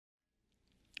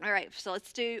All right, so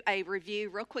let's do a review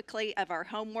real quickly of our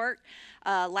homework.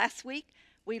 Last week,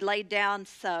 we laid down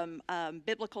some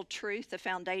biblical truth, the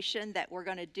foundation that we're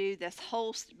going to do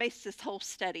base this whole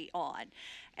study on.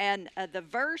 And the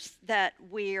verse that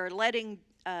we are letting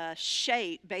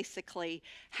shape basically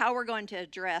how we're going to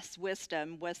address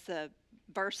wisdom was the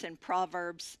verse in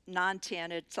Proverbs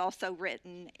 9:10. It's also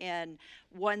written in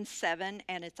 1:7,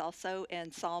 and it's also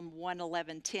in Psalm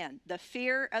 111:10. The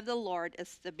fear of the Lord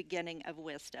is the beginning of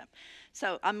wisdom.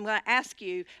 So I'm going to ask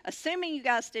you, assuming you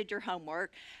guys did your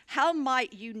homework, how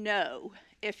might you know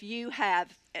if you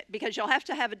have, because you'll have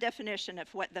to have a definition of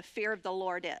what the fear of the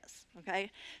Lord is, okay?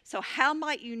 So how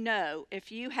might you know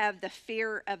if you have the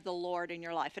fear of the Lord in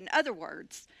your life? In other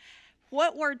words,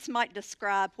 what words might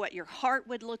describe what your heart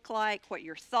would look like, what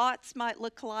your thoughts might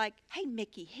look like? Hey,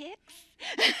 Mickey Hicks.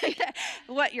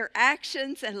 What your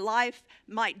actions and life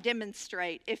might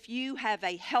demonstrate if you have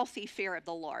a healthy fear of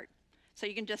the Lord. So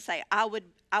you can just say, I would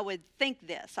think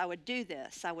this, I would do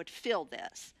this, I would feel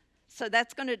this. So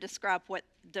that's going to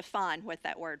define what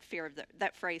that word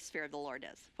that phrase fear of the Lord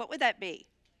is. What would that be?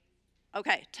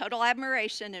 Okay, total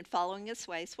admiration and following his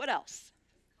ways. What else?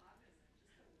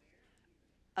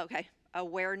 Okay,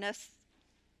 awareness.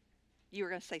 You were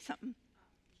going to say something?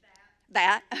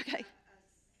 That. Okay.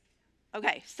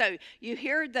 Okay, so you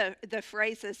hear the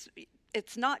phrases,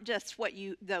 it's not just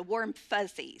the warm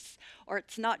fuzzies, or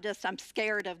it's not just I'm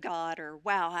scared of God, or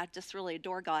wow, I just really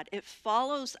adore God. It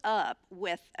follows up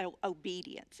with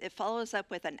obedience. It follows up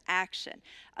with an action,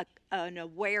 an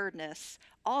awareness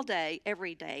all day,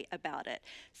 every day about it.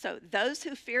 So those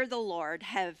who fear the Lord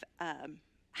have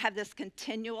this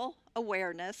continual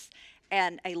awareness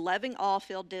and a loving awe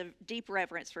filled deep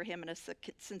reverence for him and a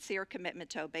sincere commitment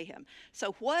to obey him.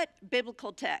 So what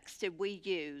biblical text did we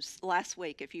use last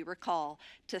week, if you recall,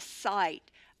 to cite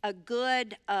a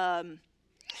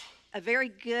very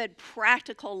good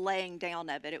practical laying down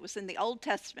of it? It was in the Old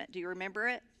Testament. Do you remember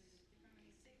it?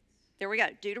 There we go,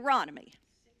 Deuteronomy.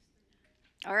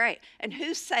 All right, and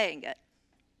who's saying it?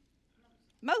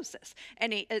 Moses.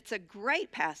 And it's a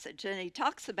great passage, and he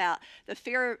talks about the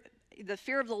fear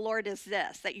of the Lord is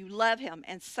this, that you love him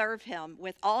and serve him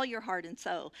with all your heart and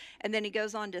soul. And then he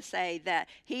goes on to say that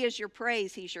he is your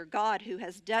praise, he's your God who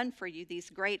has done for you these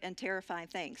great and terrifying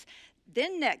things.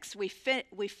 Then next we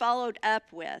followed up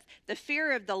with the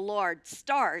fear of the Lord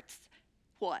starts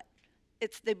what?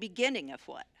 It's the beginning of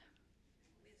what?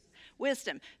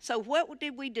 Wisdom. So what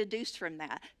did we deduce from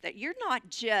that? That you're not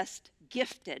just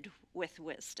gifted with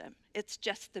wisdom. It's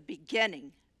just the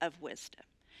beginning of wisdom.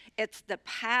 It's the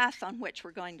path on which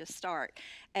we're going to start.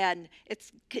 And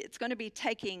it's going to be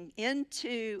taking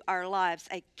into our lives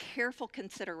a careful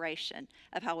consideration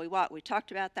of how we walk. We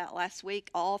talked about that last week,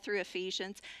 all through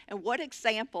Ephesians. And what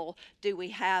example do we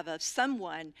have of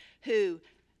someone who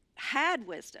had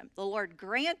wisdom? The Lord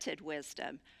granted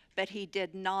wisdom, but he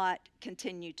did not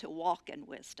continue to walk in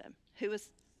wisdom. Who was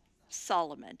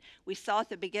Solomon? We saw at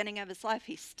the beginning of his life,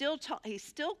 he's still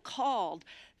called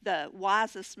the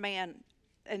wisest man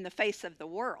in the face of the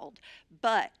world,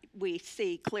 but we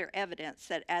see clear evidence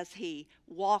that as he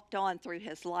walked on through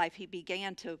his life, he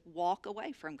began to walk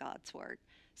away from God's word.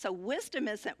 So wisdom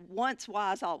isn't once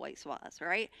wise, always wise,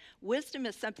 right? Wisdom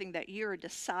is something that you're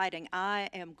deciding, I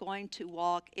am going to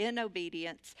walk in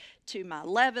obedience to my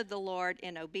love of the Lord,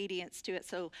 in obedience to it.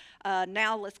 So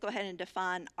now let's go ahead and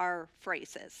define our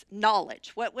phrases.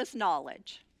 Knowledge. What was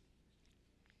knowledge?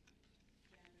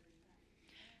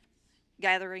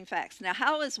 Gathering facts. Now,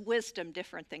 how is wisdom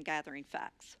different than gathering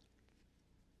facts?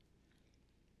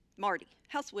 Marty,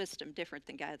 how's wisdom different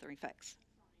than gathering facts?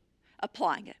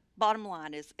 Applying it. Bottom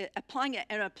line is applying it,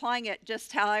 and applying it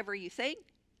just however you think.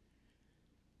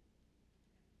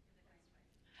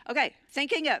 Okay,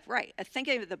 thinking of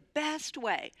the best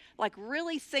way, like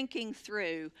really thinking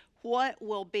through what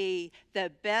will be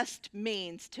the best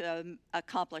means to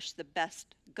accomplish the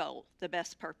best goal, the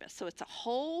best purpose. So it's a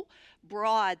whole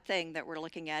broad thing that we're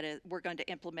looking at. We're going to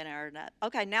implement in our net.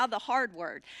 Okay, now the hard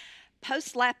word.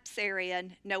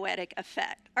 Post-lapsarian noetic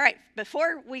effect. All right,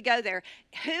 before we go there,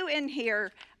 who in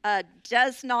here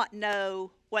does not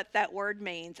know what that word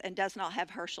means and does not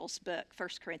have Herschel's book, 1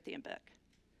 Corinthians book?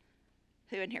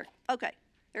 Who in here? Okay,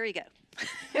 there you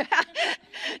go.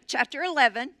 Chapter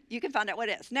 11, you can find out what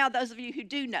it is. Now, those of you who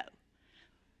do know,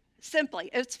 simply,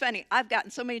 it's funny, I've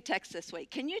gotten so many texts this week.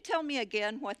 Can you tell me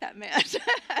again what that meant?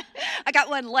 I got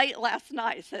one late last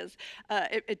night. It says,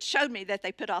 it showed me that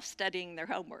they put off studying their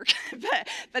homework.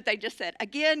 but they just said,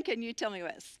 again, can you tell me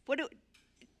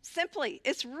simply,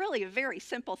 it's really a very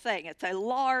simple thing. It's a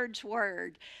large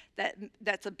word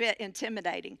that's a bit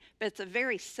intimidating, but it's a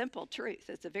very simple truth.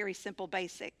 It's a very simple,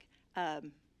 basic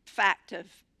fact of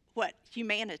what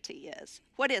humanity is.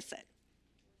 What is it?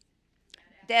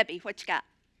 Debbie, what you got?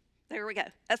 There we go.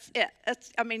 That's it.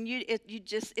 I mean,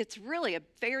 it's really a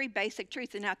very basic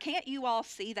truth. And now, can't you all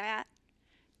see that?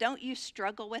 Don't you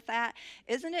struggle with that?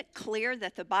 Isn't it clear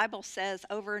that the Bible says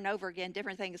over and over again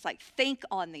different things like think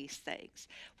on these things?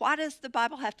 Why does the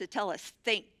Bible have to tell us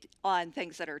think on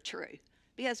things that are true?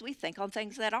 Because we think on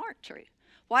things that aren't true.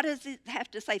 Why does it have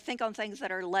to say think on things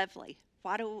that are lovely?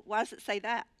 Why does it say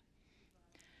that?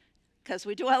 Because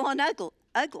we dwell on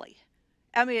ugly.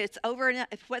 I mean, it's over and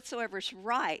whatsoever is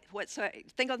right.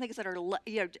 Think on things that are,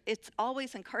 it's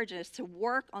always encouraging us to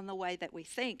work on the way that we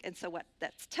think. And so what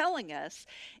that's telling us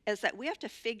is that we have to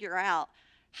figure out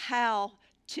how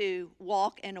to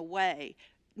walk in a way,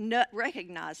 not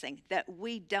recognizing that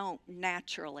we don't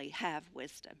naturally have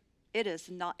wisdom.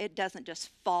 It doesn't just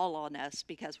fall on us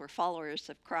because we're followers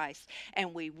of Christ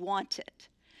and we want it.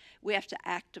 We have to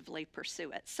actively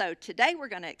pursue it. So today we're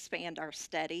going to expand our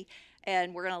study,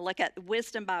 and we're going to look at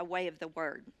wisdom by way of the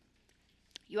Word.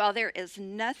 You all, there is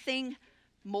nothing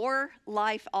more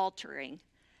life-altering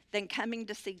than coming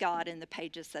to see God in the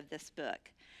pages of this book.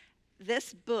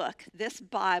 This book, this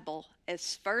Bible,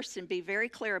 is first, and be very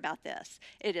clear about this,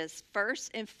 it is first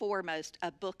and foremost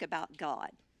a book about God.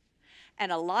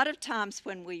 And a lot of times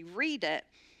when we read it,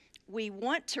 we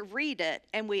want to read it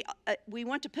and we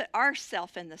want to put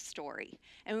ourselves in the story.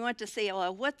 And we want to see,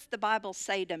 well, what's the Bible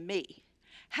say to me?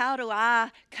 How do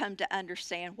I come to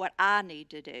understand what I need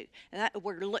to do? And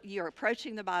you're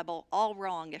approaching the Bible all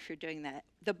wrong if you're doing that.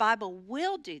 The Bible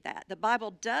will do that. The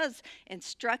Bible does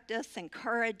instruct us,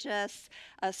 encourage us,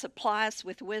 supply us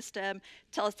with wisdom,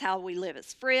 tell us how we live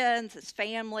as friends, as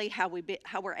family, how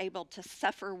we're able to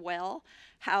suffer well,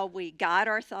 how we guide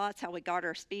our thoughts, how we guard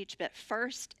our speech. But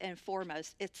first and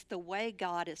foremost, it's the way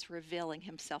God is revealing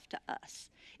himself to us.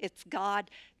 It's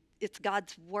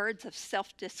God's words of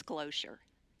self-disclosure.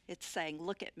 It's saying,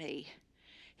 look at me.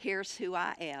 Here's who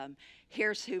I am.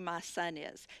 Here's who my son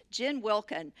is. Jen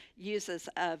Wilkin uses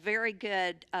a very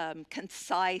good,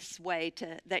 concise way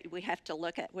that we have to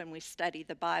look at when we study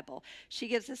the Bible. She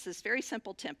gives us this very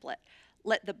simple template.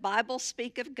 Let the Bible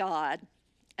speak of God,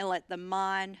 and let the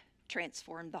mind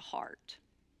transform the heart.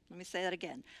 Let me say that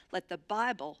again. Let the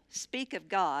Bible speak of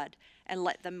God, and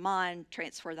let the mind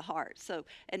transform the heart. So,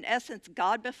 in essence,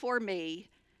 God before me,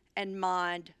 and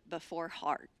mind before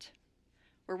heart.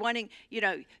 We're wanting, you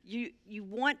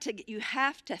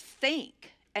have to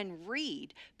think and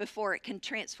read before it can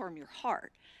transform your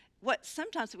heart. What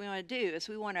sometimes we want to do is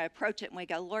we want to approach it and we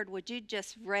go, Lord, would you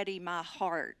just ready my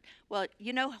heart? Well,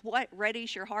 you know what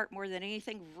readies your heart more than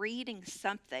anything? Reading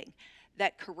something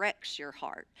that corrects your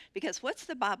heart. Because what's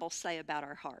the Bible say about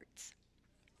our hearts?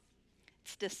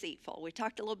 It's deceitful. We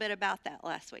talked a little bit about that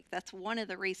last week. That's one of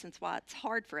the reasons why it's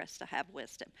hard for us to have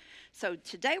wisdom. So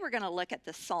today we're going to look at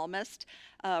the psalmist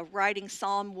writing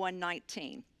Psalm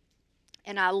 119.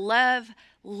 And I love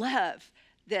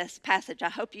this passage. I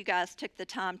hope you guys took the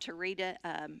time to read it.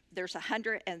 There's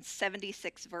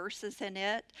 176 verses in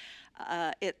it.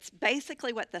 It's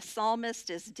basically what the psalmist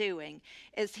is doing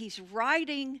is he's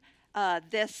writing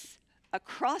this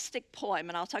acrostic poem,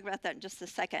 and I'll talk about that in just a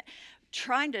second,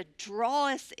 trying to draw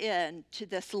us in to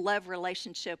this love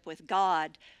relationship with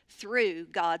God through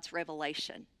God's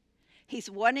revelation. He's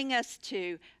wanting us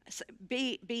to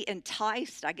be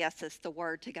enticed, I guess is the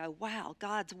word, to go, wow,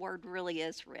 God's word really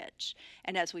is rich.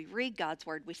 And as we read God's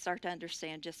word, we start to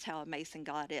understand just how amazing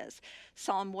God is.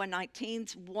 Psalm 119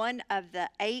 is one of the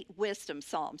 8 wisdom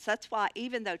psalms. That's why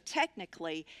even though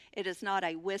technically it is not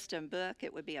a wisdom book,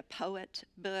 it would be a poet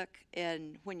book.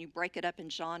 And when you break it up in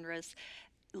genres,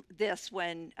 this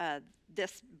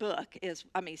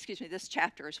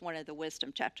chapter is one of the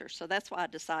wisdom chapters. So that's why I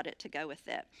decided to go with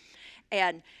it.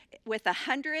 And with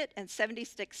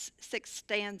 176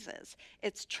 stanzas,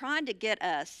 it's trying to get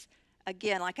us,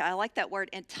 again, I like that word,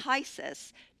 entice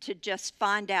us to just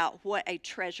find out what a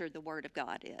treasure the Word of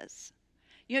God is.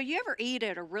 You know, you ever eat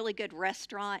at a really good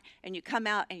restaurant and you come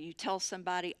out and you tell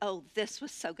somebody, oh, this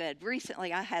was so good.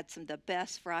 Recently, I had some of the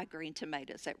best fried green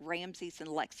tomatoes at Ramsey's in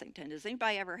Lexington. Does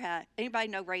anybody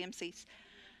know Ramsey's?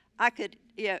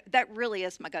 That really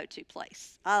is my go-to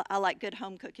place. I like good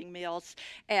home cooking meals.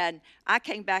 And I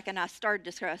came back and I started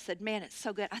describing, I said, man, it's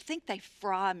so good. I think they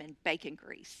fry them in bacon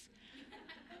grease.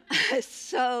 It's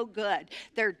so good.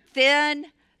 They're thin,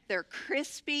 they're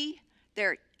crispy,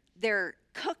 they're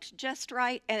cooked just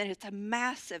right, and it's a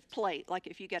massive plate, like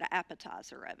if you get an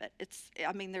appetizer of it.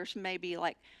 There's maybe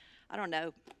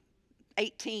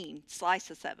 18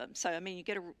 slices of them. So, you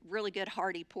get a really good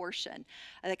hearty portion.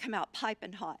 They come out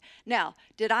piping hot. Now,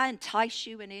 did I entice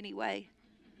you in any way?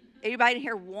 Anybody in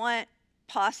here want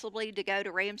possibly to go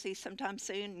to Ramsey's sometime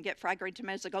soon and get fried green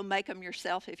tomatoes, or go make them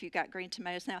yourself if you've got green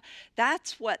tomatoes now.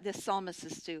 That's what this psalmist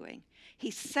is doing.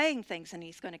 He's saying things, and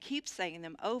he's going to keep saying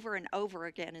them over and over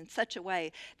again in such a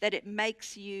way that it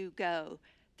makes you go,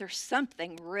 there's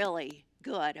something really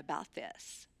good about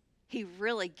this. He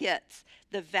really gets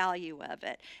the value of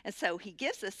it. And so he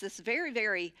gives us this very,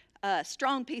 very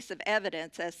strong piece of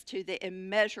evidence as to the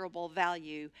immeasurable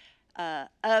value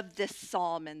of this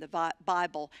psalm in the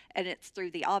Bible, and it's through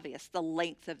the obvious, the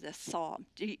length of this psalm.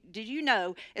 Did you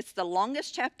know it's the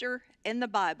longest chapter in the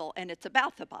Bible, and it's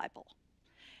about the Bible?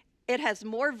 It has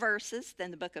more verses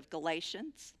than the book of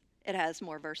Galatians. It has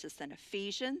more verses than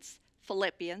Ephesians,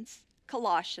 Philippians,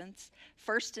 Colossians,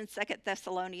 1st and 2nd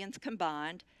Thessalonians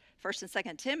combined, 1st and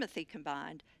 2nd Timothy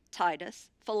combined, Titus,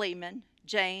 Philemon,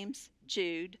 James,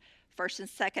 Jude, 1st and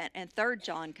 2nd and 3rd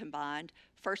John combined,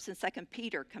 1st and 2nd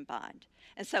Peter combined.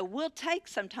 And so we'll take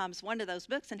sometimes one of those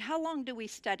books, and how long do we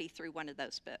study through one of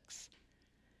those books?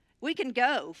 We can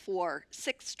go for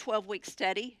 6, 12-week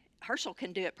study. Herschel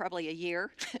can do it probably a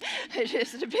year. It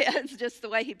just depends, just the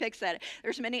way he picks at it.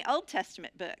 There's many Old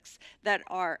Testament books that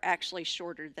are actually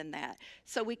shorter than that.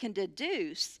 So we can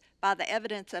deduce by the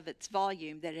evidence of its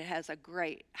volume that it has a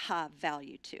great high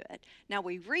value to it. Now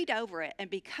we read over it,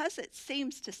 and because it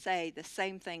seems to say the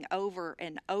same thing over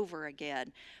and over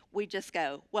again, we just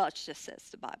go, well, it just says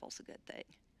the Bible's a good thing.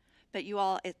 But you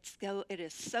all, it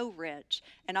is so rich.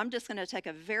 And I'm just going to take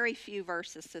a very few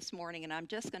verses this morning, and I'm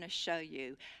just going to show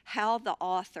you how the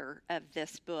author of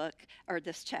this book, or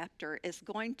this chapter, is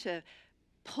going to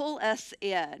pull us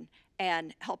in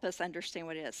and help us understand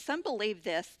what it is. Some believe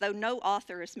this, though no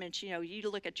author is mentioned. You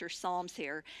look at your Psalms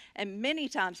here, and many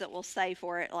times it will say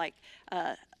for it like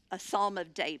a Psalm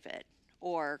of David,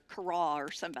 or Korah,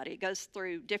 or somebody. It goes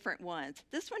through different ones.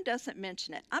 This one doesn't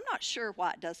mention it. I'm not sure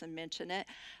why it doesn't mention it,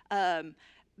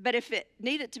 but if it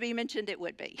needed to be mentioned, it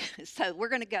would be. So we're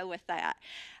going to go with that.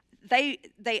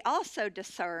 They also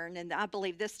discern, and I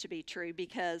believe this to be true,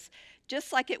 because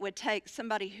just like it would take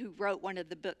somebody who wrote one of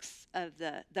the books of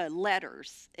the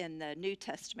letters in the New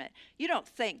Testament, you don't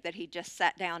think that he just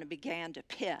sat down and began to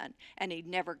pen and he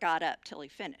never got up till he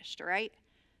finished, right?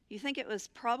 You think it was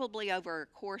probably over a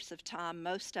course of time,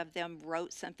 most of them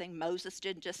wrote something. Moses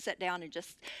didn't just sit down and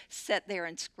just sit there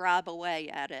and scribe away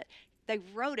at it. They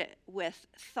wrote it with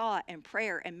thought and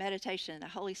prayer and meditation, and the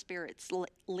Holy Spirit's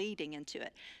leading into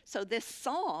it. So this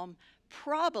psalm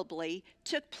probably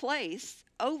took place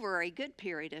over a good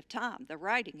period of time, the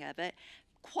writing of it,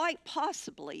 quite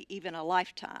possibly even a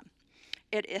lifetime.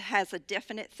 It has a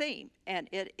definite theme, and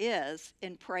it is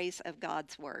in praise of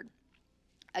God's word.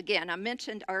 Again, I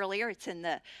mentioned earlier, it's in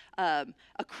the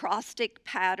acrostic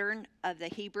pattern of the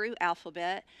Hebrew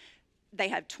alphabet. They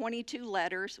have 22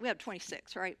 letters. We have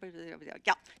 26, right?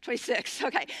 Yeah, 26.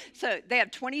 Okay. So they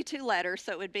have 22 letters.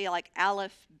 So it would be like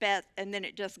Aleph, Bet, and then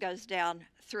it just goes down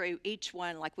through each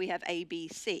one like we have A, B,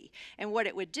 C. And what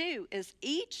it would do is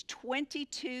each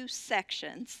 22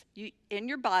 sections in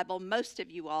your Bible, most of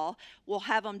you all, will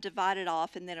have them divided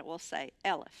off, and then it will say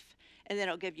Aleph. And then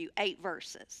it'll give you 8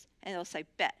 verses. And it'll say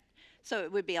Bet. So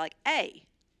it would be like A,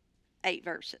 8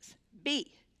 verses.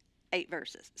 B, 8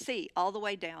 verses. C, all the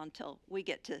way down till we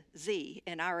get to Z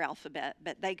in our alphabet,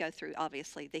 but they go through,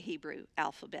 obviously, the Hebrew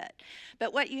alphabet.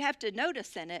 But what you have to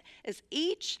notice in it is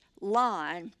each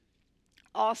line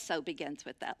also begins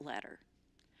with that letter.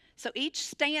 So each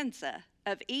stanza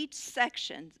of each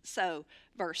section, so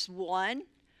verse 1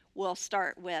 will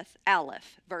start with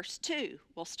Aleph. Verse 2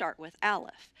 will start with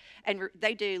Aleph. And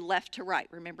they do left to right.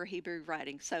 Remember Hebrew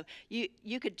writing. So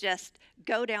you could just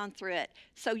go down through it.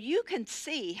 So you can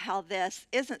see how this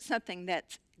isn't something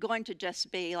that's going to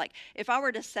just be like, if I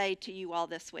were to say to you all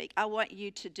this week, I want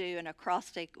you to do an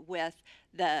acrostic with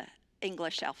the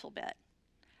English alphabet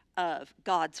of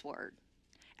God's word.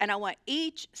 And I want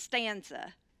each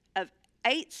stanza of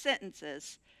 8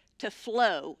 sentences to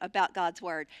flow about God's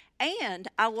word. And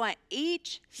I want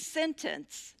each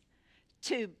sentence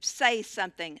to say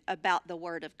something about the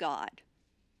word of God.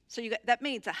 So that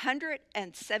means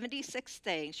 176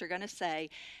 things you're going to say.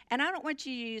 And I don't want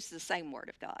you to use the same word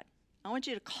of God. I want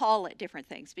you to call it different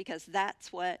things, because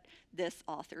that's what this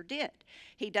author did.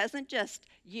 He doesn't just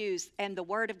use, and the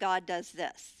word of God does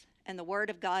this, and the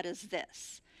word of God is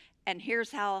this, and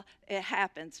here's how it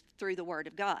happens through the word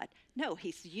of God. No,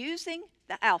 he's using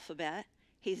the alphabet.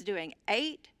 He's doing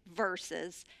 8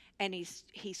 verses, and he's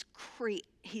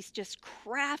just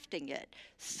crafting it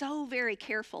so very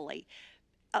carefully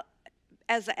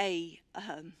as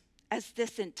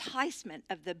this enticement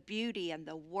of the beauty and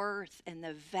the worth and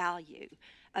the value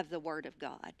of the word of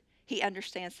God. He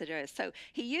understands that it is. So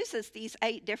he uses these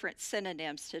 8 different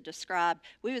synonyms to describe,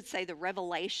 we would say, the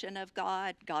revelation of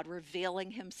God, God revealing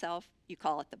himself. You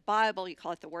call it the Bible, you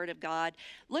call it the Word of God.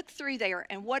 Look through there,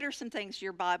 and what are some things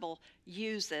your Bible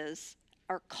uses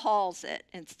or calls it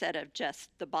instead of just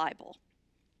the Bible?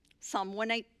 Psalm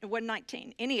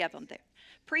 119, any of them there.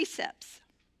 Precepts,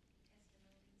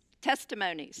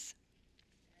 testimonies.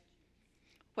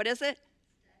 What is it?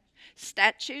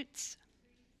 Statutes,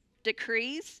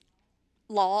 decrees,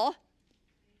 law.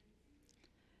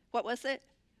 What was it?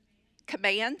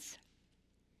 Commands.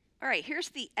 All right, here's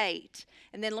the 8.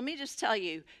 And then let me just tell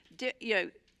you,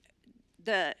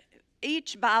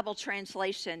 each Bible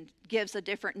translation gives a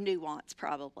different nuance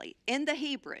probably. In the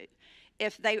Hebrew,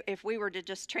 if we were to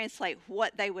just translate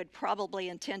what they would probably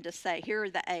intend to say, here are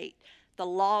the 8. The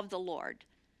law of the Lord,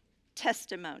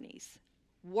 testimonies,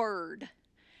 word,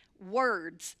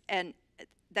 words, and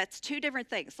that's 2 different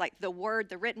things, like the word,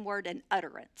 the written word, and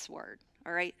utterance word.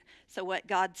 All right, so what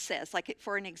God says, like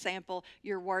for an example,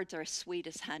 your words are as sweet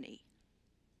as honey.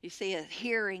 You see,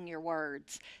 hearing your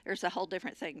words, there's a whole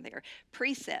different thing there.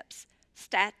 Precepts,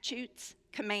 statutes,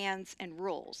 commands, and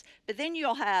rules. But then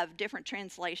you'll have different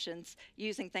translations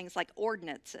using things like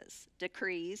ordinances,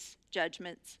 decrees,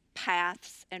 judgments,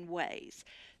 paths, and ways.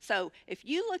 So if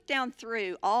you look down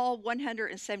through all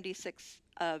 176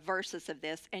 verses of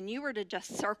this, and you were to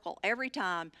just circle every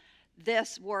time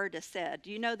this word is said,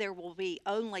 you know there will be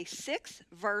only 6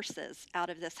 verses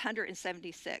out of this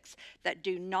 176 that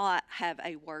do not have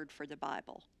a word for the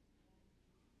Bible.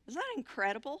 Isn't that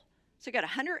incredible? So you got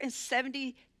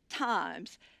 170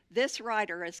 times this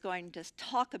writer is going to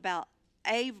talk about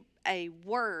a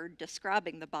word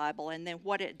describing the Bible and then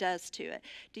what it does to it.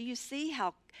 Do you see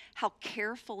how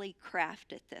carefully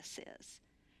crafted this is?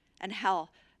 And how,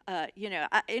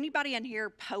 anybody in here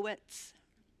poets?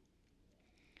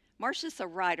 Marcia's a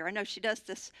writer. I know she does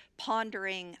this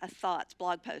pondering thoughts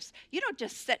blog post. You don't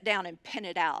just sit down and pen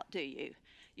it out, do you?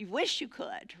 You wish you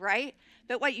could, right?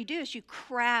 But what you do is you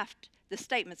craft the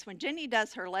statements. When Jenny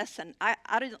does her lesson, I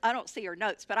don't see her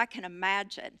notes, but I can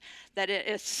imagine that it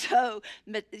is so,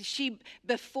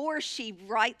 before she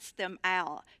writes them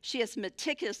out, she has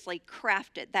meticulously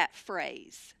crafted that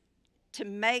phrase to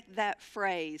make that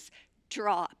phrase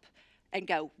drop and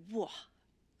go, whoa,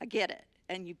 I get it.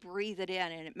 And you breathe it in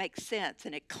and it makes sense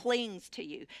and it clings to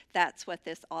you. That's what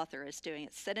this author is doing.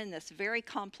 It's set in this very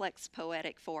complex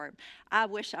poetic form. I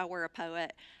wish I were a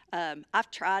poet.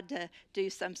 I've tried to do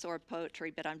some sort of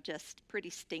poetry, but I'm just pretty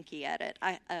stinky at it.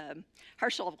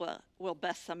 Herschel will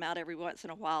bust some out every once in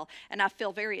a while, and I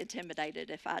feel very intimidated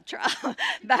if I try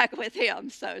back with him.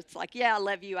 So it's like, yeah, I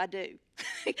love you, I do.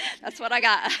 That's what I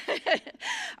got.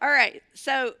 All right,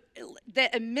 so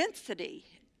the immensity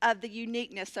of the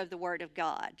uniqueness of the Word of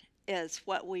God is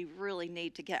what we really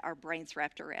need to get our brains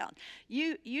wrapped around.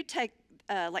 You take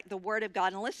like the Word of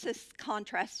God, and let's just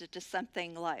contrast it to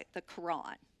something like the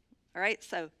Quran. All right,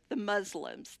 so the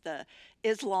Muslims, the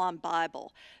Islam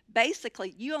Bible,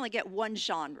 basically you only get one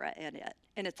genre in it,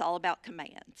 and it's all about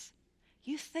commands.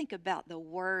 You think about the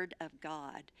Word of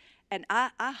God, and I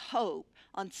hope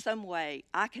on some way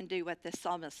I can do what this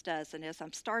psalmist does, and as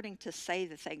I'm starting to say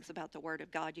the things about the Word of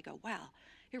God, you go, wow,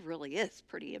 it really is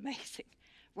pretty amazing.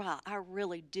 Wow, I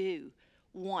really do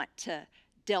want to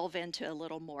delve into a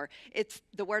little more.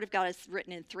 The Word of God is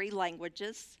written in 3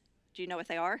 languages. Do you know what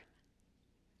they are?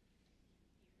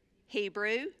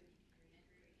 Hebrew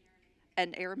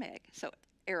and Aramaic. So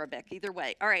Arabic, either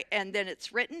way. All right, and then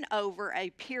it's written over a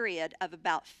period of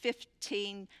about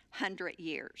 1,500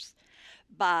 years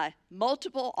by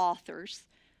multiple authors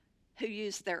who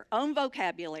use their own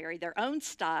vocabulary, their own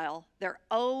style, their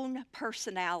own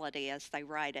personality as they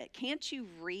write it. Can't you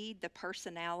read the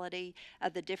personality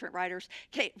of the different writers?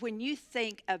 When you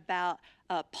think about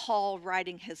Paul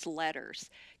writing his letters,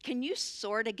 can you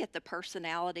sort of get the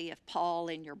personality of Paul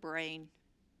in your brain?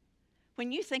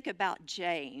 When you think about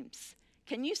James,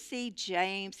 can you see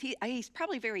James? He's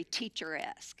probably very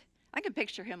teacher-esque. I can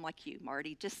picture him like you,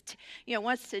 Marty, just,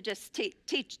 wants to just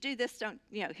teach, do this, don't,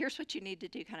 here's what you need to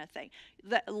do kind of thing.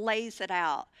 That lays it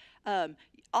out.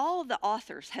 All the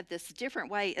authors have this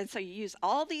different way, and so you use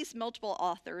all these multiple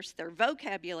authors, their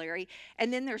vocabulary,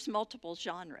 and then there's multiple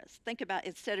genres. Think about,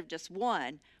 instead of just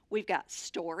one, we've got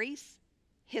stories,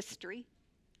 history,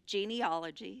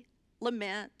 genealogy,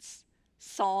 laments,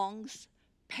 songs,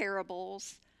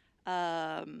 parables,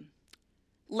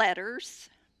 letters,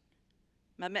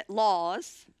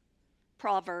 laws,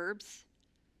 proverbs.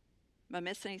 Am I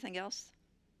missing anything else?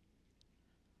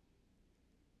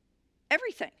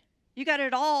 Everything. You got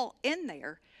it all in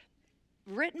there,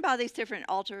 written by these different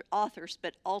authors,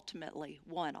 but ultimately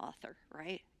one author,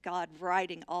 right? God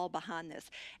writing all behind this.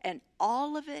 And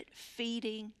all of it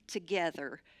feeding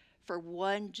together for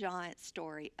one giant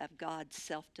story of God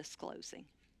self-disclosing.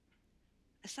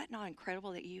 Is that not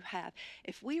incredible that you have?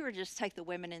 If we were to just take the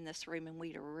women in this room and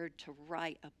we were to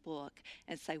write a book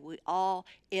and say we all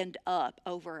end up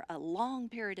over a long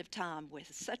period of time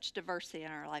with such diversity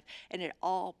in our life, and it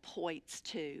all points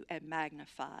to and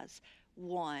magnifies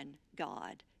one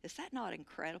God. Is that not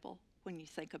incredible when you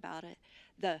think about it?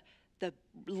 The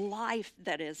life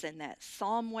that is in that.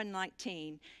 Psalm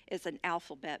 119 is an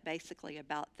alphabet basically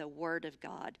about the Word of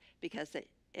God because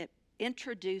it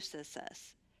introduces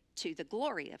us to the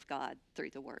glory of God through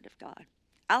the Word of God.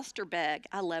 Alistair Begg,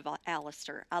 I love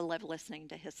Alistair. I love listening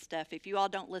to his stuff. If you all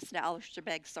don't listen to Alistair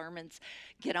Begg's sermons,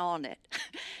 get on it.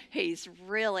 He's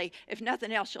really, if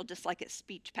nothing else, you'll just like his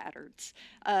speech patterns.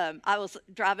 I was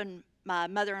driving my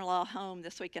mother-in-law home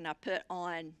this week, and I put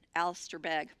on Alistair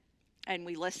Begg, and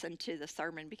we listened to the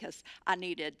sermon because I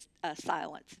needed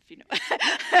silence, if you know,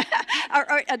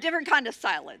 or a different kind of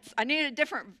silence. I needed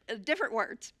different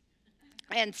words.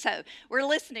 And so we're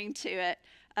listening to it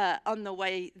on the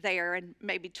way there, and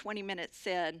maybe 20 minutes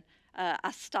in,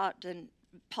 I stopped and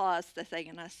paused the thing,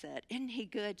 and I said, "Isn't he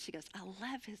good?" She goes, "I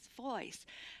love his voice."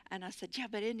 And I said, "Yeah,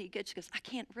 but isn't he good?" She goes, "I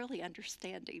can't really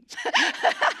understand him."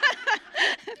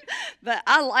 But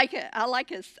I like it. I like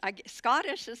his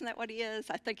Scottish, isn't that what he is?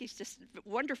 I think he's just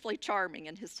wonderfully charming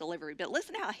in his delivery. But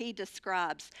listen how he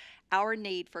describes our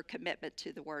need for commitment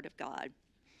to the Word of God.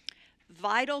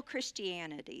 Vital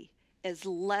Christianity is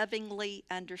lovingly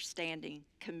understanding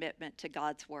commitment to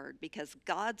God's Word, because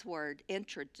God's Word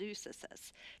introduces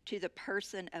us to the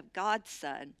person of God's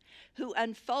Son, who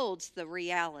unfolds the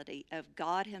reality of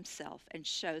God Himself and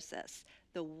shows us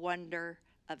the wonder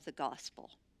of the gospel.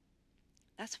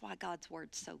 That's why God's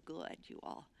Word's so good, you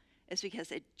all, is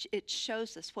because it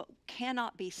shows us what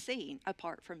cannot be seen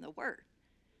apart from the Word.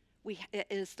 It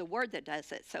is the Word that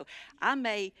does it. So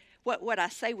what I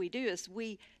say we do is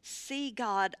we see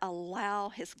God allow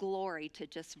His glory to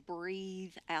just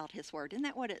breathe out His Word. Isn't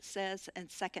that what it says in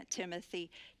 2 Timothy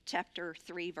chapter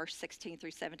 3, verse 16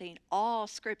 through 17? All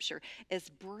Scripture is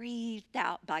breathed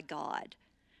out by God,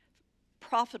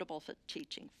 profitable for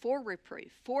teaching, for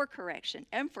reproof, for correction,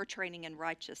 and for training in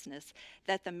righteousness,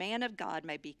 that the man of God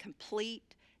may be complete,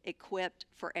 equipped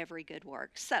for every good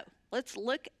work. So let's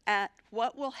look at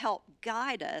what will help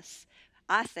guide us,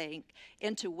 I think,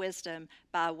 into wisdom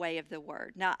by way of the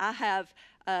Word. Now, I have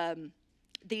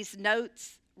these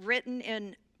notes written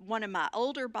in one of my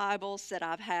older Bibles that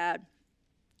I've had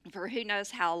for who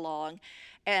knows how long,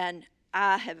 and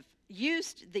I have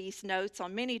used these notes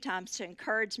on many times to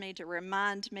encourage me, to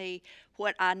remind me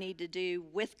what I need to do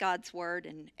with God's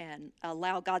Word and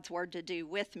allow God's Word to do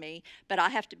with me. But I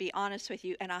have to be honest with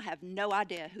you, and I have no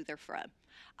idea who they're from.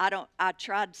 I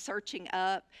tried searching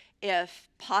up if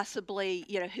possibly,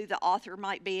 who the author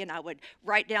might be, and I would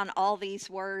write down all these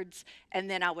words, and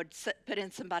then I would put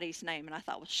in somebody's name, and I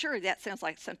thought, well, sure, that sounds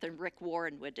like something Rick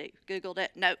Warren would do. Googled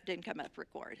it. Nope, didn't come up Rick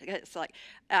Warren. It's like,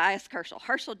 I asked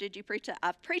Herschel, did you preach it?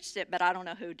 I've preached it, but I don't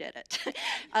know who did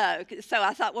it. So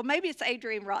I thought, well, maybe it's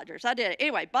Adrian Rogers. I did it.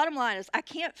 Anyway, bottom line is I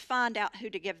can't find out who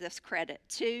to give this credit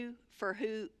to for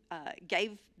who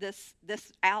gave this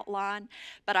outline,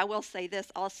 but I will say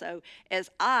this also, as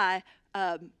I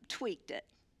tweaked it.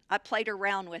 I played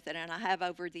around with it, and I have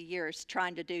over the years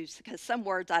trying to do, because some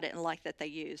words I didn't like that they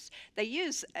used. They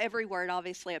use every word,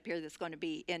 obviously, up here that's going to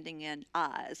be ending in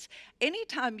 "eyes."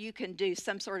 Anytime you can do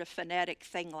some sort of phonetic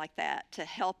thing like that to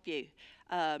help you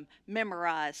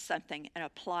memorize something and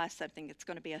apply something, it's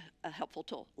going to be a helpful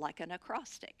tool, like an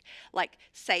acrostic. Like,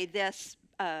 say this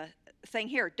thing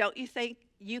here. Don't you think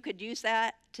you could use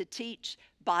that to teach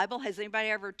Bible? Has anybody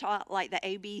ever taught like the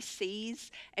ABCs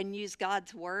and used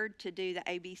God's Word to do the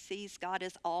ABCs? God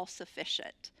is all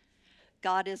sufficient.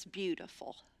 God is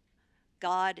beautiful.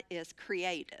 God is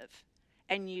creative.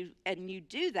 And you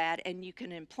do that, and you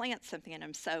can implant something in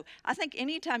them. So I think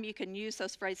anytime you can use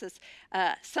those phrases,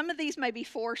 some of these may be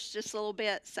forced just a little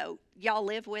bit, so y'all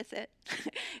live with it.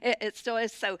 It still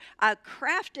is. So I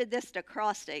crafted this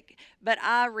acrostic, but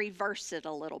I reversed it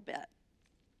a little bit.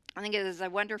 I think it is a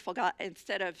wonderful God.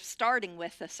 Instead of starting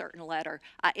with a certain letter,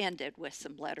 I ended with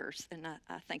some letters, and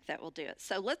I think that will do it.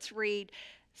 So let's read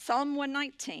Psalm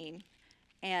 119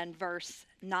 and verse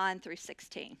 9 through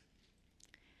 16.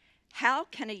 How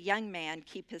can a young man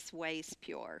keep his ways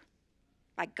pure?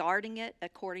 By guarding it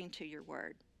according to your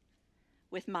word.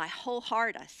 With my whole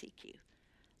heart I seek you.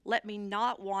 Let me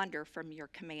not wander from your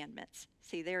commandments.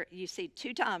 See, there you see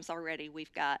 2 times already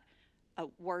we've got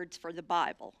words for the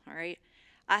Bible, all right?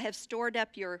 I have stored up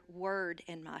your word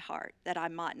in my heart that I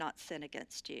might not sin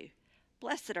against you.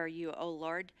 Blessed are you, O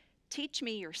Lord. Teach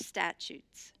me your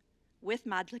statutes. With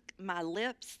my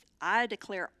lips, I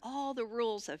declare all the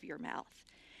rules of your mouth.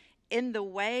 In the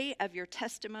way of your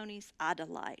testimonies, I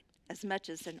delight, as much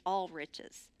as in all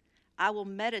riches. I will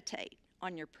meditate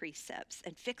on your precepts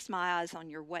and fix my eyes on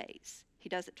your ways. He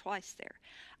does it twice there.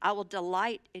 I will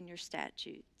delight in your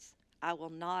statutes. I will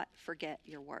not forget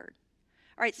your word.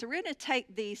 All right, so we're going to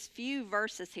take these few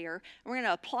verses here, and we're going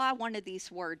to apply one of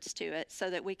these words to it so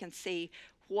that we can see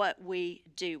what we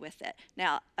do with it.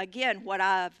 Now, again, what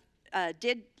I've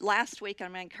did last week,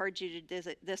 I'm going to encourage you to do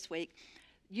it this week.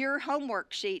 Your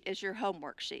homework sheet is your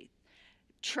homework sheet.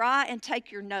 Try and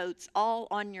take your notes all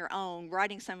on your own,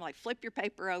 writing something like flip your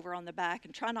paper over on the back,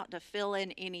 and try not to fill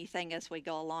in anything as we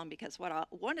go along, because what I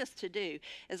want us to do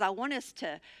is I want us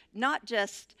to not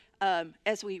just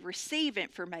as we receive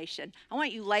information, I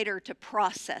want you later to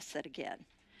process it again.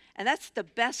 And that's the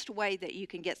best way that you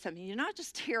can get something. You're not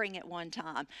just hearing it one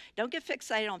time. Don't get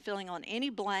fixated on filling on any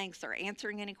blanks or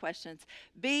answering any questions.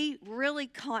 Be really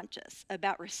conscious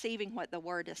about receiving what the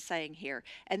word is saying here.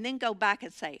 And then go back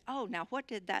and say, oh, now what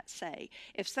did that say?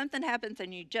 If something happens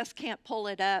and you just can't pull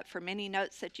it up from any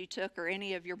notes that you took or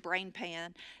any of your brain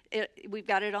pan, we've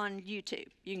got it on YouTube.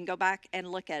 You can go back and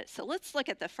look at it. So let's look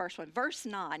at the first one. Verse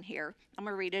 9 here. I'm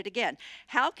going to read it again.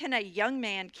 How can a young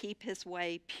man keep his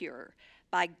way pure?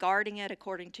 By guarding it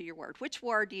according to your word. Which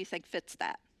word do you think fits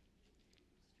that?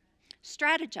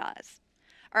 Strategize.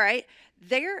 All right.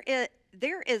 There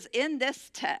is in this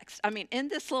text, in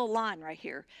this little line right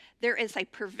here, there is a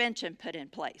prevention put in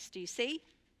place. Do you see?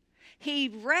 He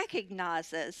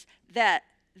recognizes that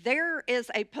there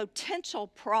is a potential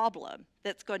problem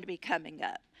that's going to be coming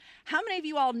up. How many of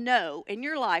you all know in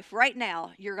your life right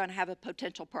now you're going to have a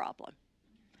potential problem?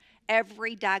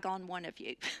 Every daggone one of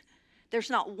you. There's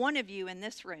not one of you in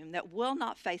this room that will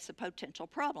not face a potential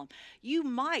problem. You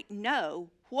might know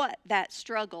what that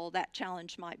struggle, that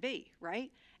challenge might be, right?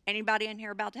 Anybody in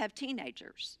here about to have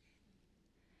teenagers?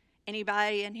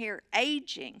 Anybody in here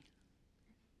aging?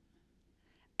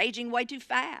 Aging way too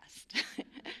fast.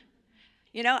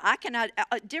 I cannot,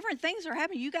 different things are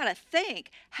happening. You got to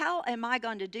think, how am I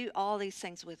going to do all these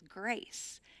things with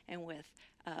grace and with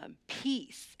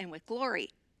peace and with glory?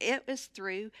 It was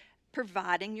through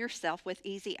providing yourself with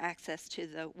easy access to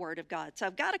the Word of God. So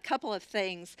I've got a couple of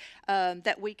things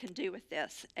that we can do with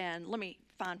this. And let me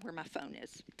find where my phone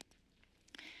is.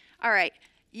 All right.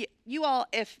 You all,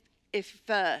 if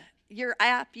you're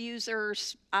app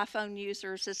users, iPhone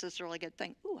users, this is a really good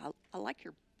thing. Ooh, I like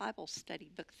your Bible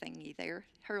study book thingy there.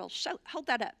 Harold, hold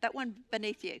that up. That one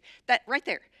beneath you. That right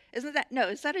there. Isn't that, no,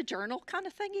 is that a journal kind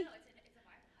of thingy? No, it's a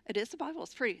Bible. It is a Bible.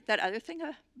 It's pretty. That other thing,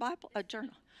 a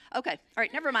journal. Okay, all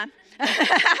right, never mind.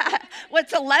 Well,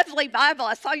 it's a lovely Bible.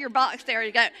 I saw your box there.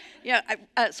 You go,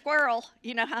 squirrel,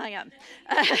 you know how I am.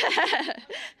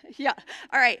 Yeah,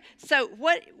 all right. So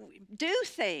do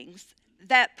things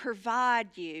that provide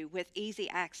you with easy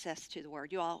access to the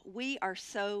Word. You all, we are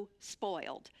so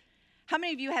spoiled. How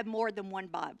many of you have more than one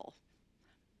Bible?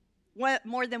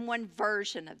 More than one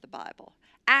version of the Bible?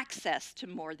 Access to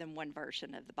more than one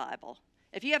version of the Bible?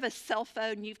 If you have a cell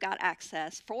phone, you've got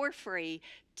access for free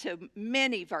to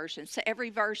many versions, to every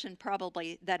version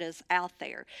probably that is out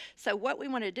there. So what we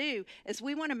want to do is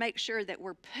we want to make sure that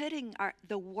we're putting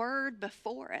the Word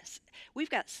before us. We've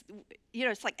got,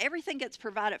 it's like everything gets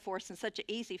provided for us in such an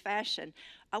easy fashion.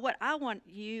 What I want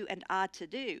you and I to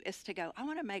do is to go, I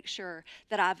want to make sure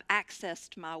that I've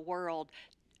accessed my world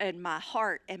and my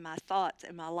heart and my thoughts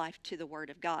and my life to the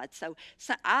Word of God. So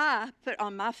I put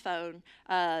on my phone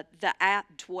the app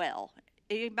Dwell.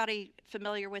 Anybody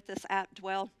familiar with this app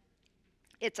Dwell?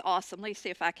 It's awesome. Let me see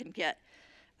if I can get.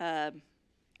 All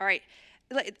right.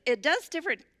 It does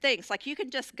different things. Like you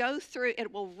can just go through,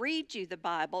 it will read you the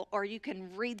Bible, or you can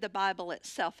read the Bible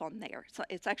itself on there. So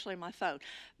it's actually on my phone.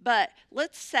 But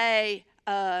let's say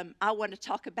I want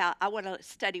to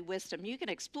study wisdom. You can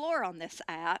explore on this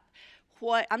app.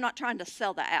 I'm not trying to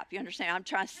sell the app, you understand? I'm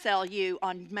trying to sell you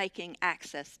on making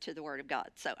access to the Word of God.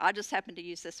 So I just happen to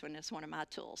use this one as one of my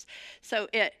tools. So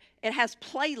it has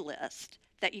playlists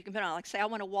that you can put on. Like say I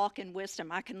want to walk in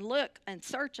wisdom. I can look and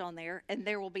search on there, and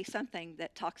there will be something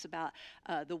that talks about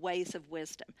the ways of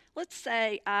wisdom. Let's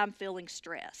say I'm feeling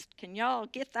stressed. Can y'all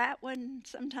get that one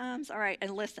sometimes? All right, and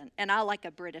listen. And I like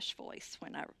a British voice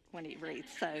when he reads.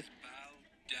 So. Bow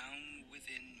down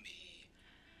within me,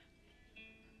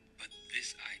 but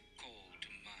this I call to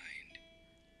mind,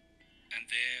 and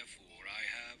therefore I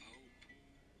have hope.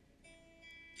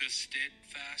 The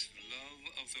steadfast love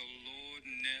of the Lord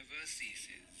never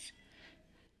ceases.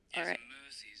 All right. His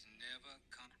mercies never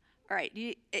come. All right,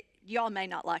 y'all may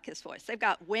not like his voice. They've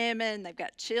got women, they've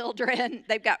got children,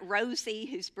 they've got Rosie,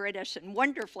 who's British and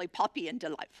wonderfully poppy and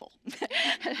delightful.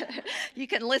 You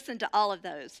can listen to all of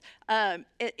those.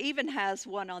 It even has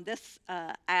one on this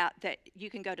app that you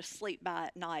can go to sleep by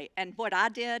at night. And what I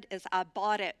did is I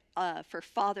bought it for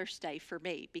Father's Day for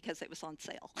me because it was on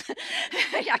sale.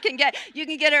 You can get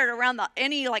it around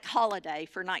any like holiday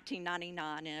for $19.99,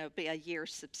 and it'll be a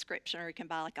year's subscription, or you can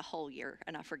buy like a whole year,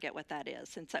 and I forget what that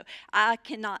is. And so I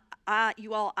cannot, I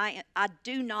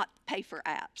do not pay for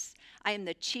apps. I am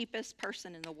the cheapest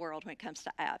person in the world when it comes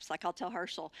to apps. Like I'll tell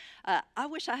Herschel, I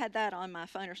wish I had that on my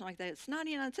phone or something like that. It's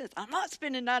 99 cents. I'm not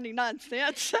spending 99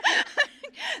 cents.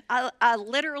 I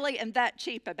literally am that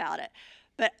cheap about it.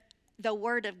 But the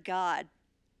Word of God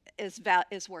is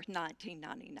worth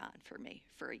 $19.99 for me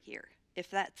for a year. If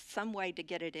that's some way to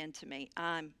get it into me,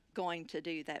 I'm going to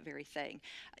do that very thing.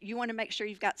 You want to make sure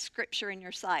you've got scripture in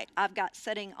your sight. I've got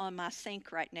sitting on my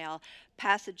sink right now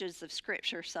passages of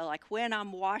scripture. So like when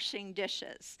I'm washing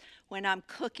dishes, when I'm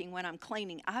cooking, when I'm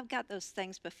cleaning, I've got those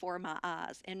things before my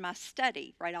eyes. In my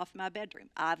study, right off my bedroom,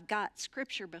 I've got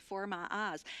scripture before my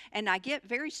eyes. And I get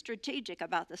very strategic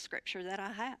about the scripture that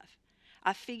I have.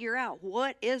 I figure out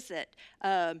what is it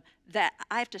that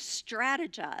I have to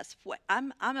strategize.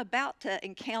 I'm about to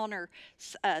encounter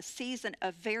a season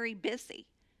of very busy.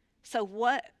 So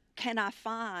what can I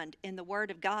find in the Word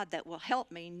of God that will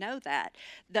help me know that?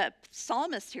 The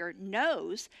psalmist here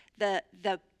knows that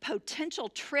the potential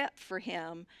trip for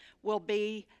him will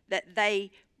be that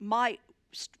they might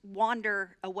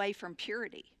wander away from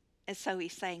purity. And so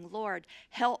he's saying, Lord,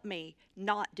 help me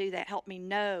not do that. Help me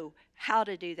know how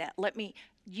to do that. Let me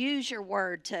use your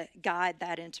word to guide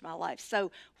that into my life.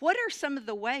 So what are some of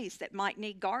the ways that might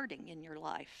need guarding in your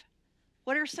life?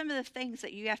 What are some of the things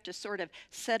that you have to sort of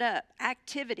set up?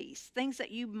 Activities, things that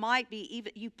you might be,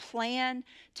 even you plan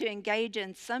to engage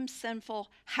in some sinful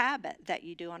habit that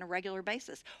you do on a regular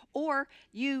basis. Or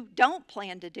you don't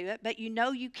plan to do it, but you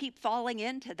know you keep falling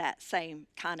into that same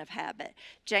kind of habit.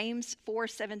 James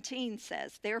 4:17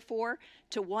 says, therefore,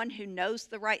 to one who knows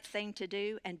the right thing to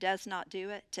do and does not do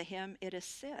it, to him it is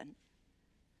sin.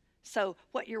 So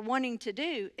what you're wanting to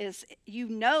do is, you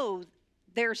know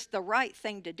there's the right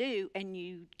thing to do and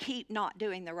you keep not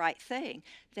doing the right thing,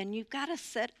 then you've got to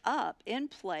set up in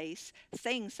place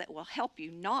things that will help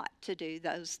you not to do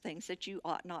those things that you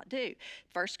ought not do.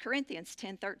 1 Corinthians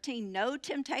 10:13, no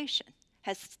temptation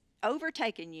has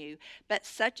overtaken you, but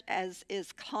such as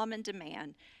is common to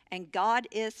man. And God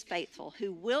is faithful,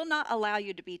 who will not allow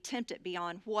you to be tempted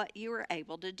beyond what you are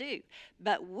able to do.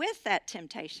 But with that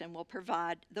temptation will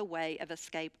provide the way of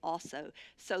escape also,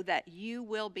 so that you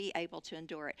will be able to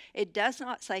endure it. It does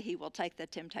not say he will take the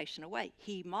temptation away.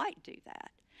 He might do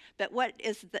that. But what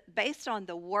is based on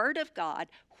the Word of God,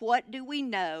 what do we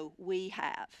know we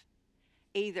have?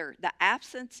 Either the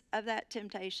absence of that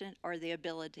temptation or the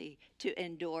ability to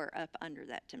endure up under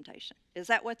that temptation. Is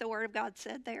that what the Word of God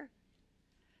said there?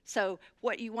 So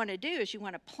what you want to do is you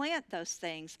want to plant those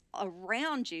things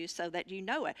around you so that you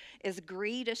know it. Is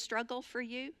greed a struggle for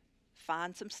you?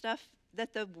 Find some stuff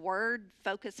that the Word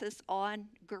focuses on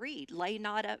greed. Lay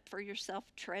not up for yourself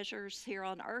treasures here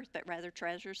on earth, but rather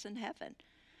treasures in heaven.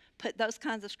 Put those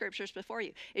kinds of scriptures before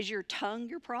you. Is your tongue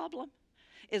your problem?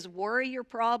 Is worry your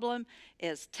problem?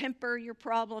 Is temper your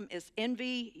problem? Is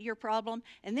envy your problem?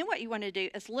 And then what you want to do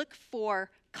is look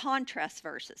for contrast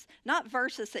verses. Not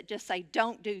verses that just say,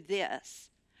 don't do this,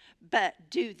 but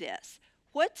do this.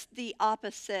 What's the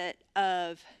opposite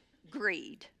of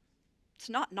greed? It's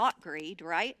not greed,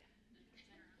 right?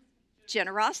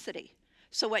 Generosity.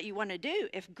 So what you want to do,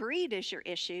 if greed is your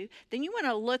issue, then you want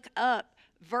to look up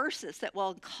verses that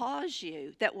will cause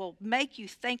you, that will make you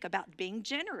think about being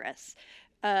generous.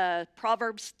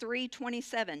 Proverbs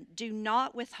 3:27, do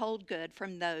not withhold good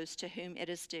from those to whom it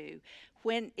is due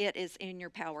when it is in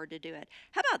your power to do it.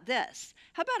 How about this?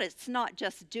 How about it's not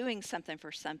just doing something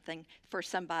for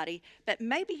somebody, but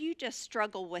maybe you just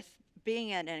struggle with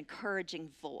being an encouraging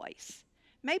voice.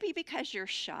 Maybe because you're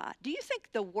shy. Do you think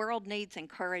the world needs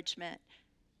encouragement?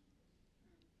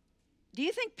 Do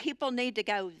you think people need to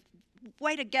go,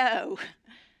 way to go?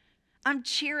 I'm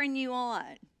cheering you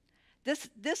on.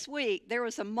 This week, there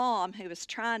was a mom who was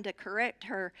trying to correct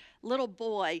her little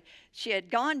boy. She had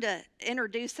gone to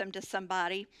introduce him to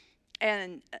somebody,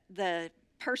 and the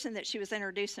person that she was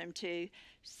introducing him to,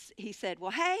 he said,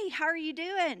 well, hey, how are you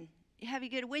doing? You have a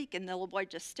good week? And the little boy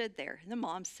just stood there. And the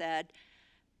mom said,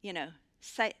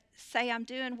 say I'm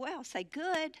doing well. Say good.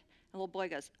 And the little boy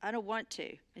goes, I don't want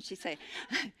to. And she said,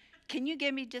 can you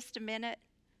give me just a minute?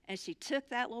 And she took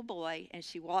that little boy and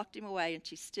she walked him away and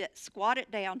she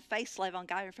squatted down, face level, and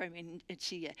got in front of him. And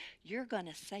she, you're going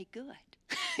to say good.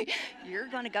 You're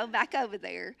going to go back over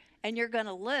there and you're going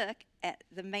to look at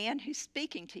the man who's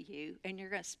speaking to you and you're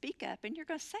going to speak up and you're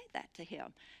going to say that to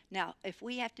him. Now, if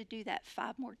we have to do that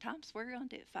 5 more times, we're going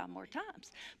to do it 5 more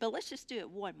times. But let's just do it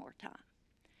 1 more time.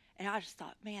 And I just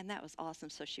thought, man, that was awesome.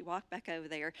 So she walked back over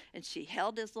there and she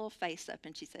held his little face up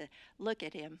and she said, look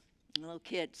at him. And the little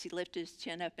kid, she lifted his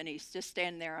chin up and he's just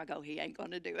standing there. I go, he ain't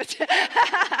going to do it.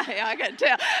 I could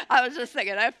tell. I was just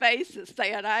thinking, that face is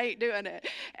saying, I ain't doing it.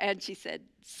 And she said,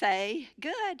 say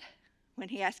good when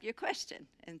he asks you a question.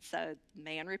 And so the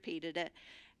man repeated it.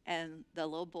 And the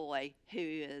little boy, who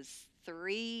is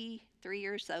 3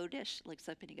 years oldish, looks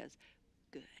up and he goes,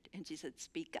 good. And she said,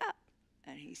 speak up.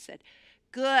 And he said,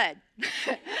 good.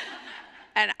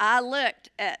 And I looked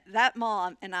at that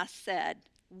mom and I said,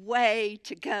 way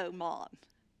to go, Mom.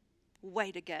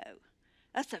 Way to go.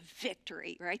 That's a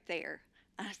victory right there.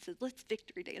 I said, let's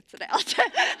victory dance it out.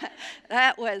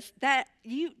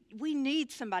 We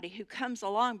need somebody who comes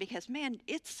along because, man,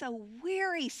 it's so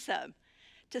wearisome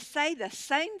to say the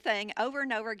same thing over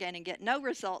and over again and get no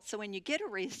results. So when you get a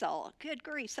result, good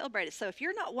grief, celebrate it. So if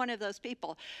you're not one of those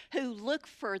people who look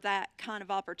for that kind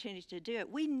of opportunity to do it,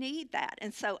 we need that.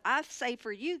 And so I say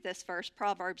for you this verse,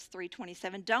 Proverbs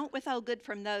 3:27, don't withhold good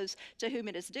from those to whom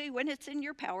it is due when it's in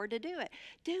your power to do it.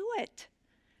 Do it.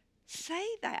 Say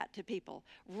that to people.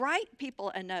 Write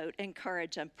people a note,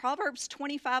 encourage them. Proverbs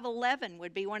 25:11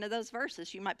 would be one of those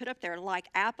verses you might put up there. Like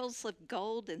apples of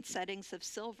gold in settings of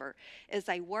silver is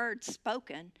a word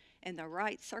spoken in the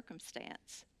right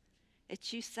circumstance.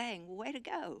 It's you saying, way to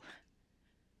go.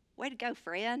 Way to go,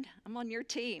 friend. I'm on your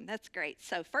team. That's great.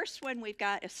 So first one we've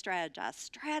got is strategize.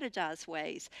 Strategize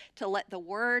ways to let the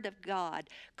word of God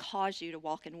cause you to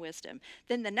walk in wisdom.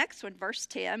 Then the next one, verse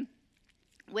 10,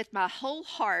 with my whole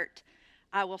heart,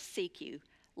 I will seek you.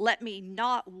 Let me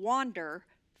not wander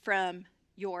from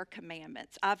your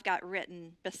commandments. I've got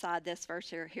written beside this verse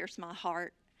here, here's my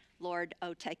heart, Lord,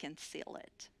 oh, take and seal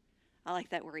it. I like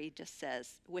that where he just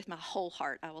says, with my whole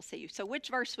heart, I will see you. So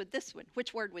which word would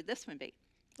this one be?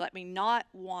 Let me not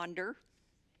wander.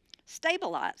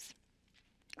 Stabilize.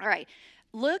 All right,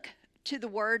 look to the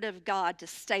word of God to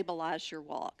stabilize your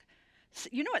walk.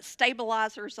 You know what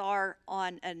stabilizers are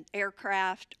on an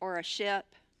aircraft or a ship?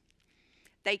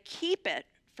 They keep it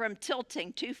from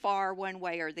tilting too far one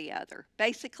way or the other.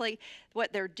 Basically,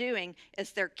 what they're doing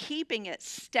is they're keeping it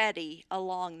steady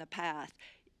along the path.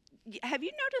 Have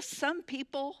you noticed some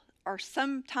people, or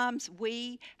sometimes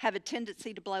we, have a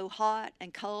tendency to blow hot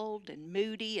and cold and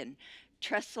moody and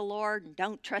trust the Lord and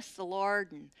don't trust the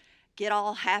Lord and get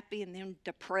all happy and then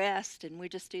depressed, and we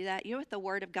just do that? You know what the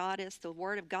Word of God is? The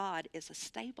Word of God is a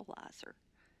stabilizer.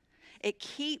 It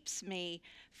keeps me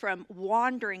from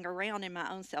wandering around in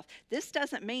my own self. This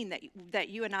doesn't mean that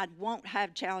you and I won't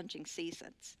have challenging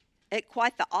seasons.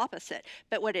 Quite the opposite.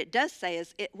 But what it does say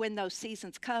is when those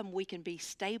seasons come, we can be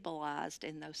stabilized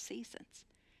in those seasons.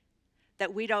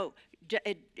 That we don't,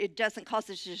 it doesn't cause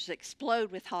us to just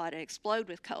explode with hot and explode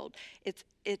with cold. It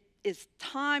is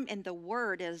time in the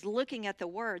Word, is looking at the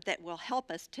Word that will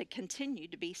help us to continue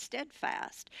to be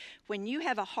steadfast. When you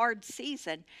have a hard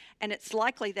season, and it's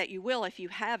likely that you will if you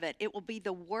have it, it will be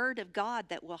the Word of God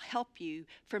that will help you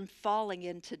from falling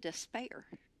into despair.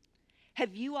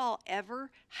 Have you all ever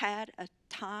had a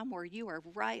time where you are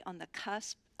right on the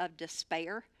cusp of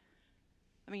despair?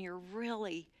 I mean, you're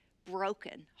really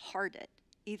broken hearted,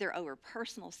 either over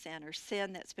personal sin or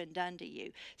sin that's been done to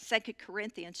you. 2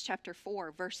 Corinthians chapter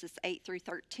 4, verses 8 through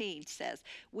 13 says,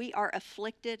 we are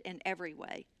afflicted in every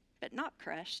way, but not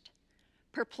crushed,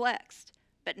 perplexed,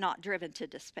 but not driven to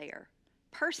despair,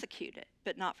 persecuted,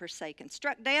 but not forsaken,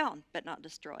 struck down, but not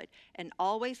destroyed, and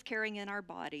always carrying in our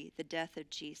body the death of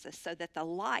Jesus, so that the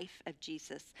life of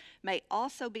Jesus may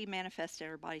also be manifested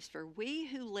in our bodies. For we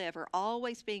who live are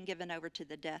always being given over to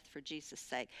the death for Jesus'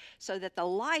 sake, so that the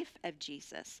life of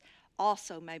Jesus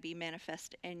also may be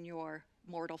manifest in your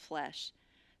mortal flesh.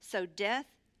 So death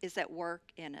is at work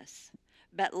in us,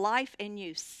 but life in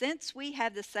you, since we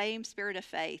have the same spirit of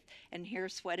faith. And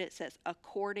here's what it says,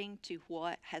 according to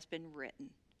what has been written.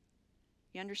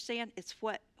 You understand? It's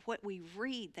what we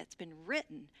read that's been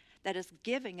written that is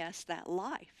giving us that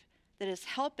life, that is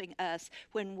helping us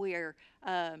when we're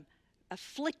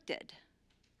afflicted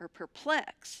or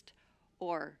perplexed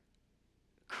or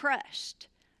crushed,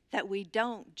 that we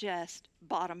don't just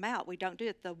bottom out. We don't do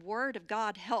it. The Word of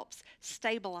God helps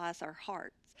stabilize our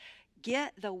hearts.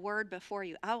 Get the Word before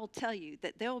you. I will tell you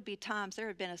that there will be times, there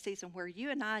have been a season where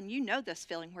you and I, and you know this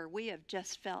feeling, where we have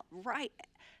just felt right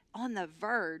on the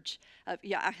verge of,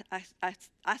 yeah,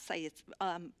 I say it's,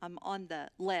 I'm on the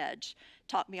ledge.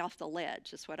 Talk me off the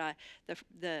ledge is what I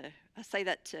say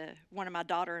that to one of my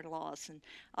daughter-in-laws, and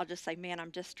I'll just say, man,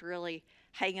 I'm just really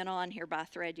hanging on here by a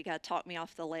thread. You got to talk me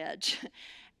off the ledge.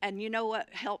 And you know what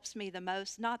helps me the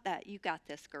most? Not that you got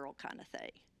this girl kind of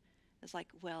thing. It's like,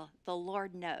 well, the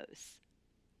Lord knows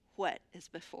what is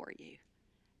before you,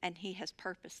 and he has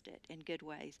purposed it in good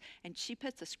ways. And she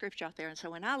puts a scripture out there. And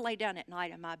so when I lay down at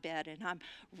night in my bed and I'm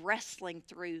wrestling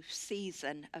through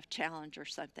season of challenge or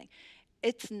something,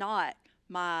 it's not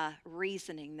my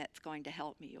reasoning that's going to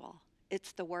help me, you all.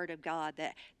 It's the word of God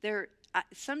that there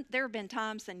have been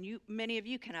times, and many of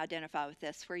you can identify with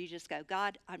this, where you just go,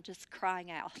 God, I'm just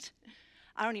crying out.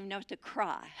 I don't even know what to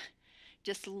cry.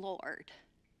 Just Lord.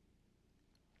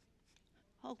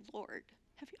 Oh Lord,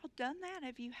 have y'all done that?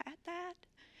 Have you had that?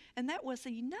 And that was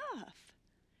enough.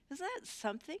 Isn't that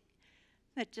something?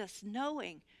 That just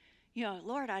knowing,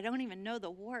 Lord, I don't even know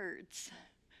the words,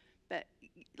 but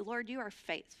Lord, you are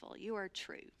faithful. You are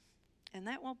true. And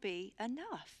that will be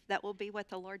enough. That will be what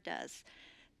the Lord does.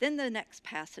 Then the next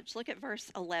passage, look at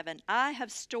verse 11. I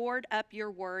have stored up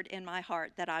your word in my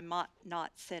heart that I might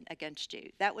not sin against you.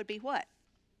 That would be what?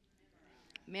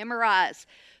 Memorize.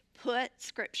 Put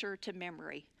scripture to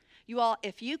memory. You all,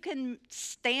 if you can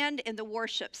stand in the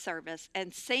worship service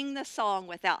and sing the song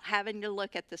without having to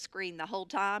look at the screen the whole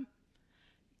time,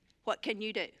 what can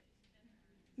you do?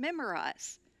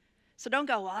 Memorize. So don't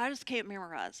go, well, I just can't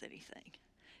memorize anything.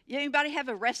 Anybody have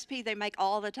a recipe they make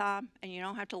all the time and you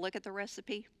don't have to look at the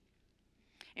recipe?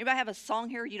 Anybody have a song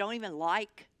here you don't even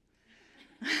like?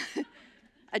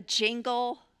 A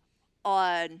jingle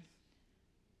on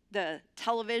the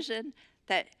television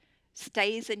that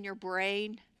stays in your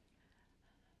brain?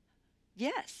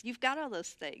 Yes, you've got all those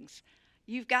things.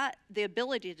 You've got the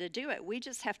ability to do it. We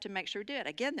just have to make sure to do it.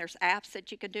 Again, there's apps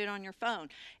that you can do it on your phone.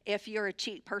 If you're a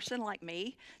cheap person like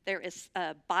me, there is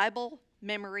a Bible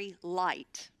Memory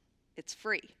Lite. It's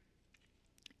free.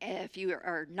 If you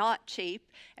are not cheap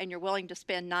and you're willing to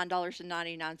spend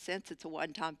 $9.99, it's a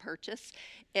one-time purchase.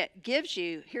 It gives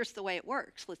you, here's the way it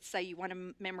works. Let's say you want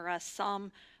to memorize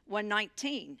Psalm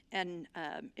 119, and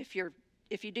if you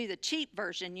do the cheap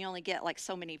version, you only get like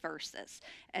so many verses,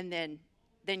 and then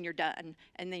you're done,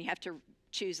 and then you have to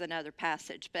choose another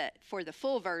passage. But for the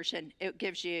full version, it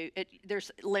gives you,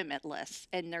 there's limitless,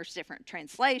 and there's different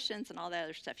translations and all that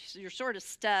other stuff. So you're sort of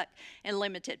stuck and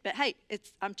limited. But hey,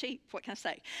 I'm cheap. What can I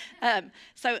say?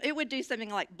 So it would do something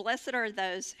like, blessed are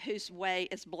those whose way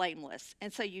is blameless.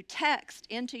 And so you text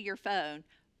into your phone,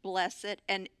 blessed,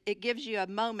 and it gives you a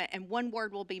moment, and one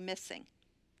word will be missing.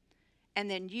 And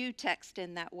then you text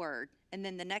in that word, and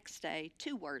then the next day,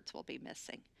 2 words will be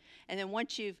missing. And then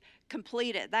once you've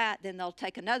completed that, then they'll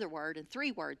take another word, and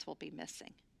 3 words will be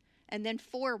missing. And then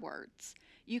 4 words.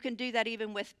 You can do that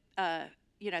even with,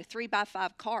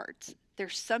 3x5 cards.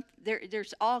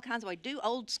 There's all kinds of ways. Do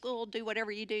old school, do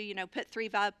whatever you do, put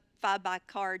 3x5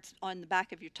 cards on the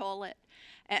back of your toilet.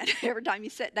 And every time you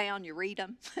sit down, you read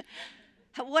them.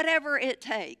 Whatever it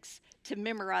takes to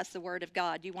memorize the Word of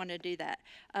God, you want to do that.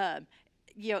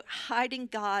 Hiding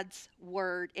God's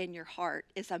Word in your heart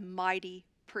is a mighty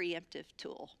preemptive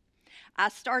tool. I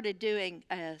started doing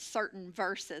certain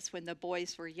verses when the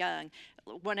boys were young.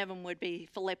 One of them would be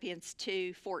Philippians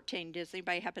 2:14. Does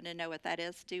anybody happen to know what that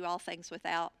is? Do all things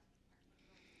without.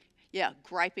 Yeah,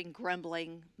 griping,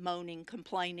 grumbling, moaning,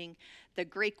 complaining. The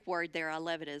Greek word there, I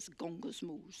love it, is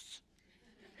gongosmos.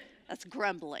 That's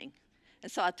grumbling.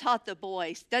 And so I taught the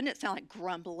boys, doesn't it sound like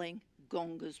grumbling?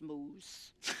 Gongosmos.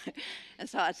 And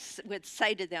so I would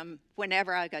say to them,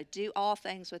 whenever I go, do all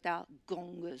things without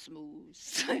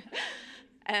gongosmos.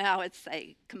 And I would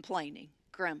say, complaining,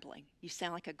 grumbling. You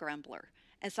sound like a grumbler.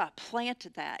 And so I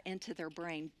planted that into their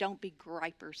brain. Don't be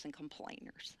gripers and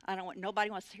complainers. Nobody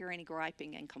wants to hear any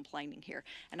griping and complaining here.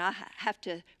 And I have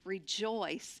to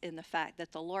rejoice in the fact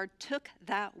that the Lord took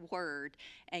that word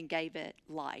and gave it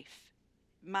life.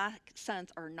 My sons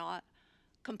are not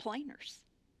complainers.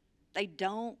 They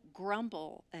don't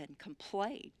grumble and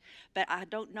complain. But I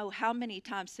don't know how many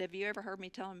times, have you ever heard me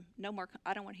tell them, no more,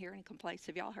 I don't want to hear any complaints.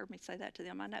 Have y'all heard me say that to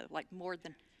them? I know, like more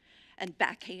than, and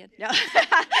backhand. No.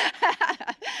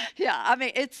 Yeah, I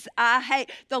mean,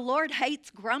 the Lord hates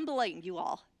grumbling, you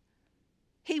all.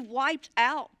 He wiped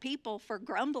out people for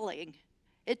grumbling.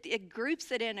 It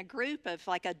groups it in a group of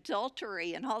like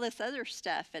adultery and all this other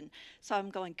stuff. And so I'm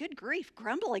going, good grief,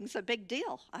 grumbling's a big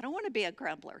deal. I don't want to be a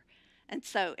grumbler. And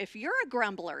so if you're a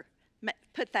grumbler,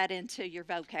 put that into your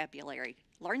vocabulary.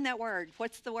 Learn that word.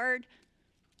 What's the word?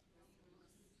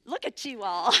 Look at you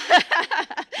all.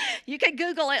 You can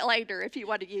Google it later if you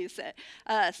want to use it.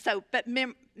 But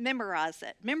memorize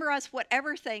it. Memorize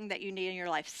whatever thing that you need in your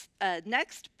life.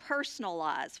 Next,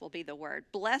 personalize will be the word.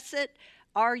 Blessed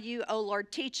are you, O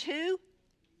Lord. Teach who?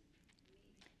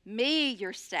 Me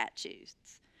your statutes.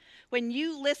 When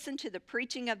you listen to the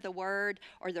preaching of the word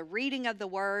or the reading of the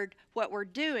word, what we're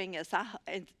doing is,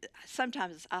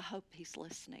 sometimes I hope he's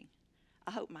listening.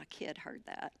 I hope my kid heard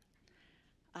that.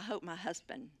 I hope my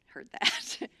husband heard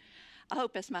that. I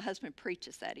hope as my husband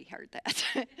preaches that he heard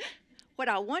that. What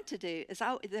I want to do is,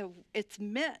 it's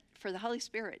meant for the Holy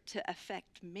Spirit to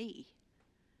affect me.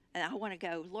 And I want to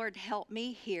go, Lord, help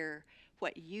me hear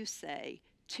what you say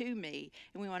to me.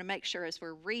 And we want to make sure as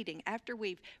we're reading, after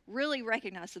we've really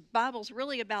recognized the Bible's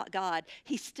really about God,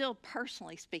 he's still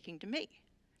personally speaking to me.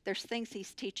 There's things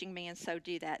he's teaching me, and so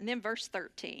do that. And then verse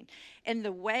 13, in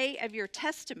the way of your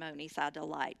testimonies I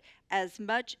delight, as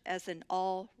much as in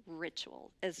all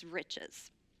ritual, as riches.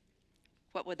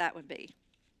 What would that one be?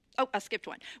 Oh, I skipped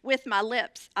one. With my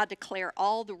lips I declare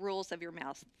all the rules of your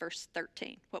mouth. Verse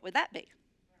 13. What would that be?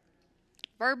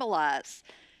 Verbalize.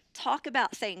 Talk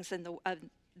about things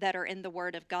that are in the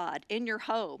Word of God, in your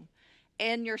home,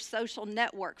 in your social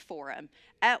network forum,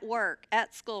 at work,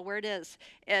 at school, where it is.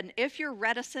 And if you're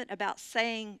reticent about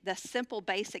saying the simple,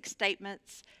 basic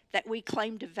statements that we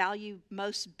claim to value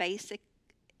most basic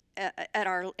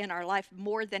in our life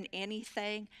more than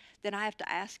anything, then I have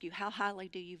to ask you, how highly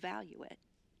do you value it?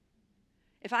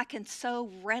 If I can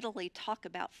so readily talk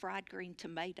about fried green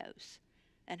tomatoes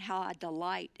and how I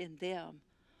delight in them,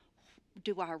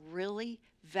 do I really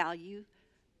value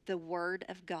the Word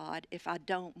of God if I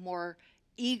don't more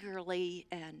eagerly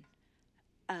and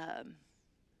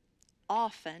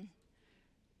often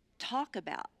talk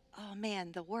about, oh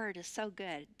man, the Word is so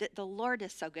good. The Lord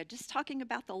is so good. Just talking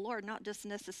about the Lord, not just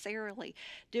necessarily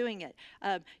doing it.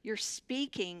 You're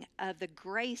speaking of the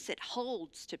grace it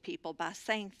holds to people by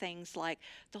saying things like,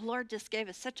 the Lord just gave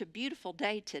us such a beautiful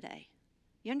day today.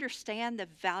 You understand the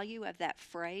value of that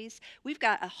phrase? We've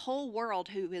got a whole world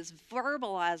who is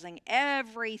verbalizing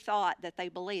every thought that they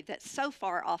believe that's so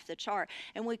far off the chart.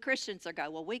 And we Christians are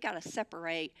going, well, we got to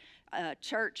separate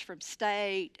church from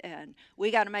state, and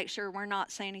we got to make sure we're not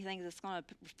saying anything that's going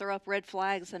to throw up red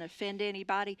flags and offend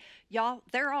anybody. Y'all,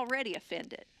 they're already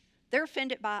offended. They're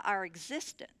offended by our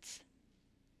existence.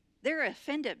 They're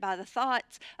offended by the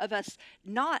thoughts of us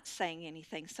not saying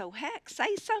anything. So heck,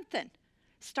 say something.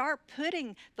 Start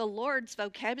putting the Lord's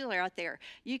vocabulary out there.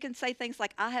 You can say things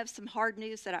like, I have some hard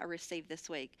news that I received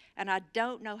this week, and I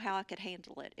don't know how I could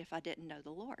handle it if I didn't know the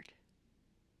Lord.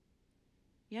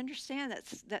 You understand?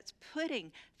 That's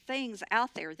putting things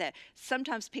out there that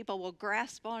sometimes people will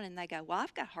grasp on and they go, well,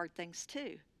 I've got hard things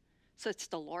too. So it's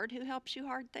the Lord who helps you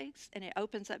hard things, and it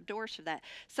opens up doors for that.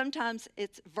 Sometimes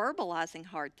it's verbalizing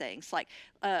hard things. Like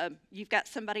you've got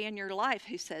somebody in your life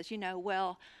who says,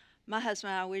 well, my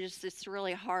husband and I, it's a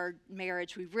really hard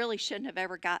marriage. We really shouldn't have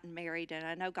ever gotten married, and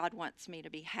I know God wants me to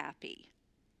be happy.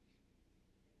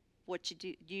 What do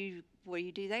you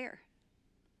do there?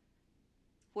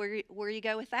 Where you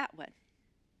go with that one?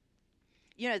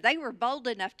 They were bold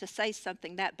enough to say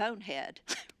something that bonehead,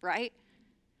 right?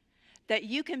 That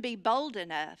you can be bold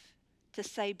enough to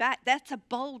say back. That's a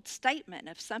bold statement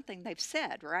of something they've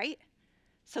said, right?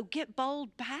 So get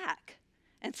bold back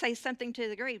and say something to the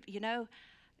degree,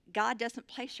 God doesn't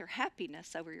place your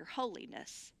happiness over your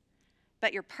holiness,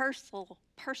 but your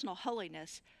personal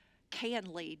holiness can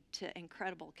lead to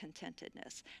incredible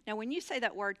contentedness. Now, when you say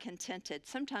that word contented,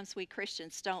 sometimes we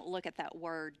Christians don't look at that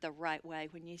word the right way.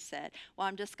 When you said, well,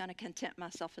 I'm just going to content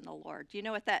myself in the Lord. Do you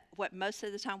know what most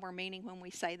of the time we're meaning when we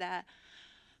say that?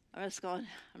 I'm just going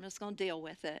to deal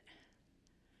with it.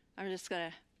 I'm just going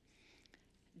to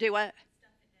do what?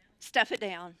 Stuff it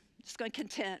down. Just going to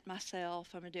content myself.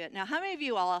 I'm going to do it. Now, how many of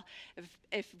you all,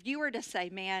 if you were to say,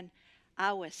 man,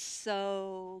 I was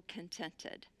so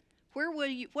contented,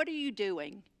 what are you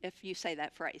doing if you say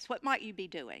that phrase? What might you be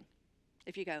doing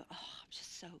if you go, oh, I'm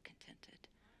just so contented?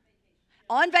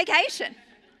 On vacation.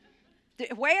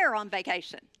 Where on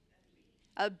vacation?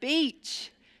 A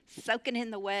beach, soaking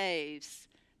in the waves.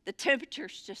 The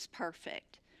temperature's just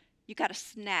perfect. You got a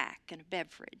snack and a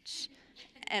beverage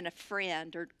and a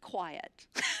friend or quiet.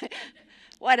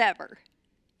 Whatever.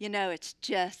 It's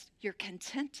just you're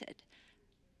contented.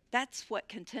 That's what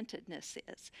contentedness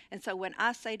is. And so when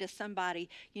I say to somebody,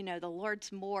 the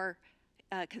Lord's more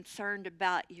concerned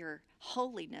about your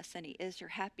holiness than he is your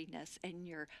happiness, and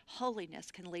your holiness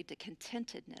can lead to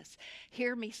contentedness,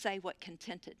 hear me say what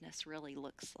contentedness really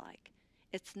looks like.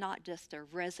 It's not just a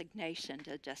resignation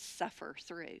to just suffer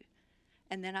through.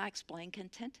 And then I explain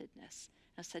contentedness.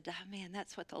 I said, oh, man,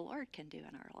 that's what the Lord can do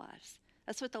in our lives.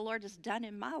 That's what the Lord has done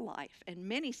in my life in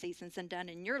many seasons and done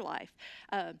in your life.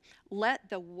 Let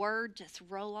the word just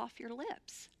roll off your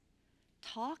lips.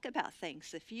 Talk about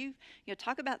things. If you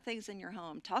talk about things in your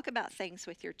home, talk about things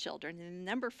with your children. And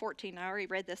number 14, I already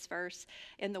read this verse.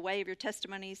 In the way of your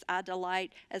testimonies, I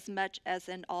delight as much as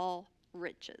in all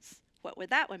riches. What would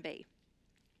that one be?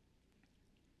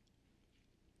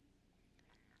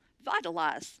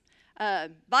 Vitalize.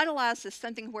 Vitalize is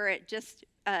something where it just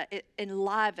it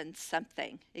enlivens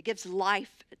something. It gives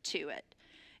life to it.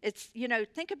 It's,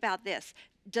 think about this.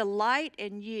 Delight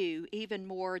in you even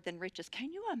more than riches.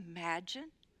 Can you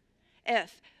imagine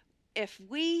if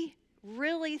we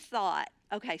really thought,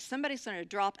 okay, somebody's going to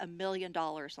drop $1 million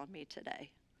on me today,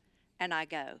 and I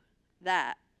go,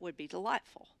 that would be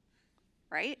delightful,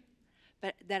 right?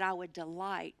 But that I would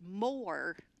delight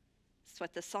more. That's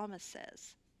what the psalmist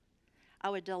says. I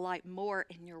would delight more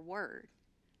in your word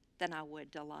than I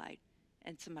would delight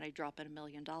in somebody dropping $1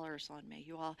 million on me.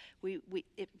 You all,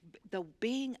 the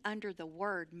being under the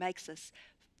word makes us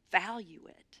value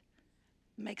it,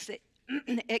 makes it,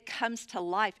 it comes to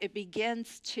life. It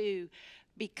begins to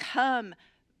become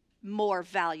more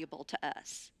valuable to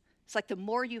us. It's like the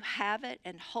more you have it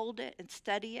and hold it and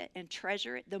study it and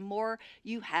treasure it, the more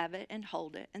you have it and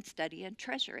hold it and study and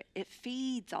treasure it. It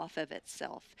feeds off of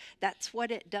itself. That's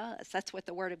what it does. That's what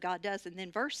the Word of God does. And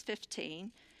then verse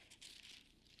 15,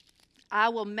 I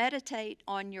will meditate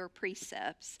on your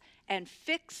precepts and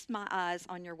fix my eyes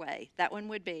on your way. That one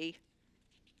would be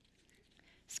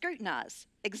scrutinize,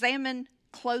 examine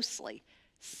closely,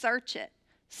 search it,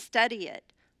 study it,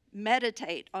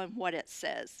 meditate on what it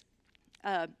says.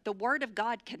 The Word of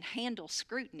God can handle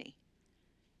scrutiny.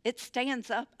 It stands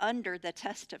up under the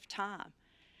test of time.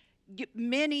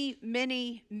 Many,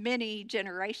 many, many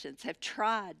generations have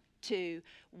tried to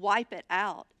wipe it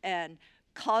out and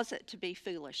cause it to be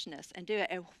foolishness and do it.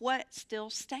 And what still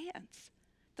stands?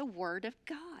 The Word of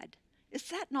God. Is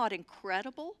that not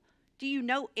incredible? Do you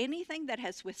know anything that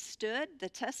has withstood the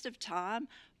test of time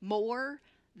more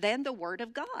than the Word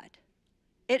of God?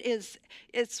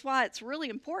 It's why it's really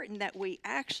important that we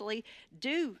actually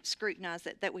do scrutinize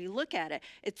it, that we look at it.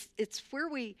 It's where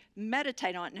we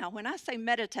meditate on it. Now, when I say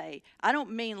meditate, I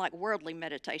don't mean like worldly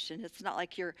meditation. It's not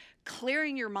like you're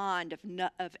clearing your mind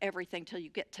of everything till you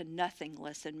get to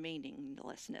nothingness and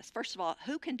meaninglessness. First of all,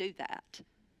 who can do that?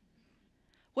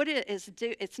 What it is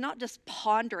it's not just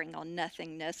pondering on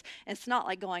nothingness. It's not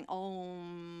like going,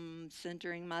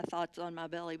 centering my thoughts on my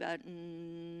belly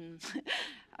button.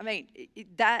 I mean,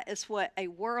 that is what a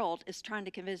world is trying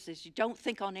to convince us. You don't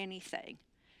think on anything.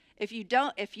 If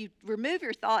you remove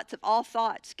your thoughts of all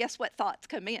thoughts, guess what thoughts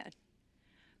come in?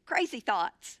 Crazy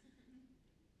thoughts.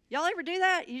 Y'all ever do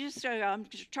that? You just go, I'm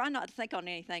just trying not to think on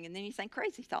anything, and then you think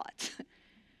crazy thoughts.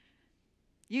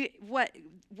 What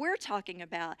we're talking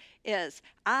about is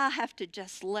I have to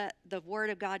just let the Word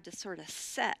of God just sort of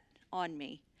set on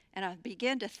me, and I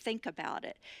begin to think about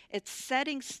it. It's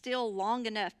setting still long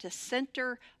enough to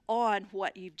center on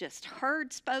what you've just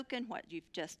heard spoken, what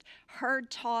you've just heard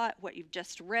taught, what you've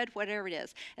just read, whatever it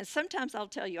is. And sometimes I'll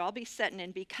tell you, I'll be sitting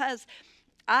in because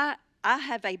I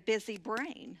have a busy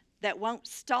brain that won't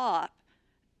stop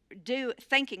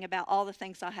thinking about all the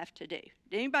things I have to do.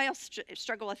 Did anybody else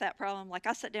struggle with that problem? Like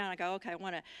I sit down and I go, okay, I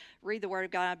want to read the Word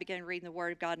of God. I begin reading the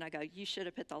Word of God and I go, you should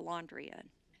have put the laundry in.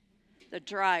 The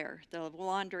dryer, the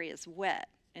laundry is wet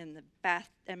in the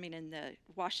in the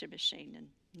washing machine, and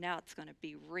now it's going to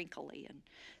be wrinkly. And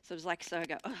so it's like, so I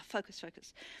go, focus.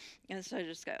 And so I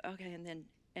just go, okay, and then,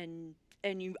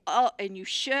 and you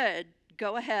should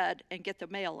go ahead and get the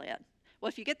mail in. Well,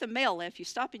 if you get the mail in, if you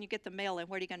stop and you get the mail in,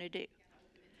 what are you going to do?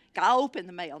 Got to open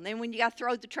the mail. And then when you got to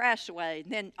throw the trash away,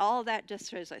 and then all that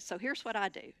just goes. So here's what I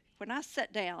do. When I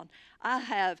sit down, I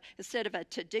have, instead of a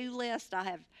to-do list, I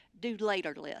have do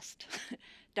later list.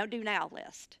 Don't do now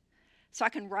list. So I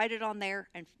can write it on there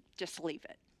and just leave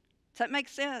it. Does that make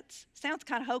sense? Sounds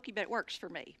kind of hokey, but it works for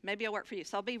me. Maybe it'll work for you.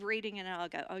 So I'll be reading and I'll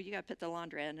go, you got to put the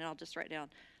laundry in, and I'll just write down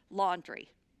laundry.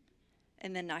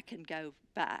 And then I can go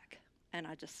back and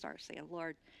I just start saying,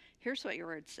 Lord, here's what your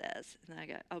word says. And then I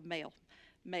go,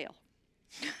 mail.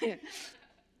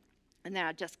 And then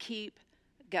I just keep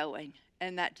going,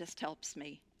 and that just helps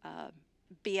me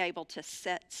be able to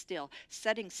set still.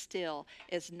 Setting still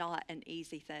is not an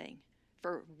easy thing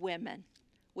for women.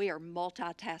 We are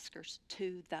multitaskers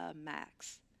to the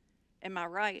max. Am I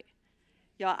right?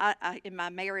 I in my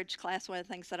marriage class, one of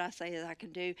the things that I say is I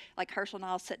can do, like Herschel and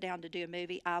I'll sit down to do a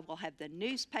movie. I will have the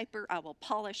newspaper, I will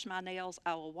polish my nails,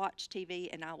 I will watch TV,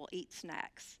 and I will eat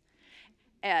snacks.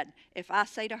 And if I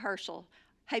say to Herschel,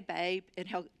 hey, babe, and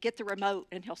he'll get the remote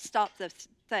and he'll stop the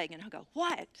thing and he'll go,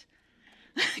 what?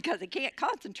 Because he can't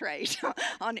concentrate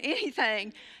on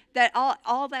anything. That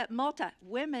all that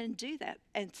women do that,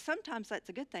 and sometimes that's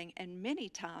a good thing, and many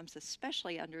times,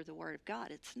 especially under the Word of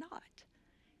God, it's not.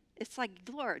 It's like,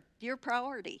 Lord, your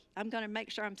priority. I'm going to make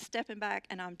sure I'm stepping back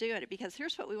and I'm doing it, because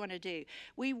here's what we want to do.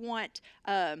 We want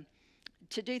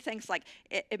to do things like,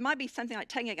 it might be something like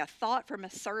taking a thought from a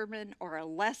sermon or a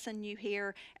lesson you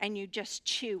hear and you just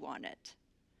chew on it.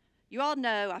 You all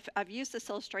know, I've used this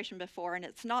illustration before, and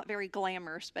it's not very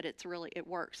glamorous, but it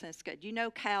works and it's good. You know,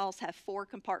 cows have 4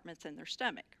 compartments in their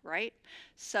stomach, right?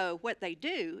 So what they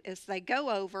do is they go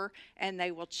over and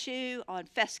they will chew on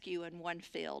fescue in one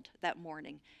field that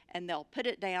morning, and they'll put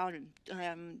it down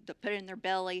and they'll put it in their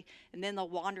belly, and then they'll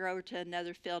wander over to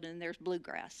another field, and there's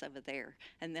bluegrass over there,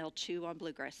 and they'll chew on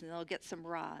bluegrass, and they'll get some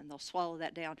rye, and they'll swallow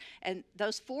that down. And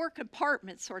those 4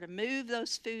 compartments sort of move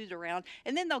those food around,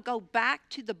 and then they'll go back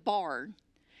to the barn,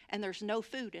 and there's no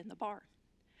food in the barn.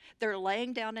 They're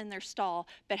laying down in their stall,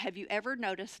 but have you ever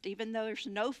noticed, even though there's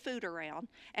no food around,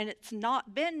 and it's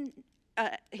not been,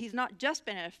 he's not just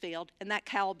been in a field, and that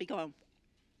cow will be going,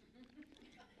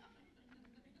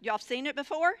 y'all seen it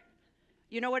before?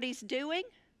 You know what he's doing?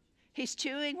 He's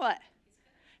chewing what?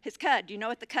 His cud. Do you know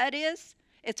what the cud is?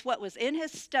 It's what was in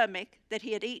his stomach that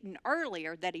he had eaten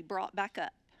earlier that he brought back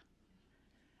up.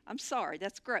 I'm sorry,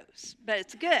 that's gross, but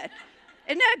it's good.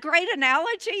 Isn't that a great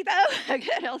analogy,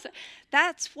 though?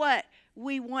 That's what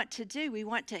we want to do. We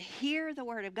want to hear the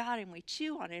Word of God, and we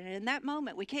chew on it. And in that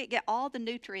moment, we can't get all the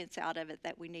nutrients out of it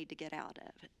that we need to get out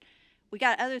of it. We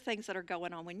got other things that are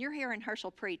going on. When you're hearing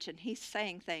Herschel preach and he's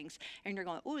saying things and you're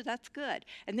going, ooh, that's good.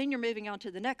 And then you're moving on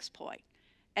to the next point.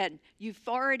 And you've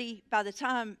already, by the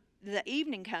time the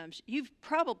evening comes, you've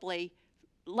probably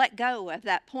let go of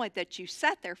that point that you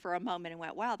sat there for a moment and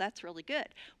went, wow, that's really good.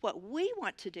 What we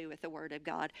want to do with the Word of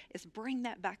God is bring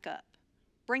that back up.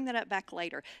 Bring that up back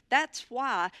later. That's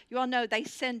why you all know they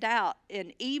send out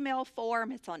in email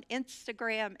form, it's on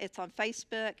Instagram, it's on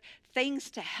Facebook,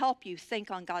 things to help you think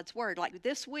on God's Word. Like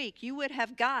this week, you would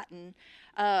have gotten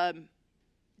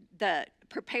the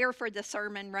prepare for the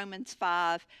sermon, Romans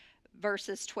 5,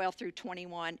 verses 12 through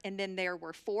 21, and then there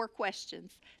were 4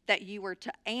 questions that you were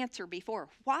to answer before.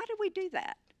 Why do we do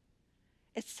that?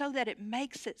 It's so that it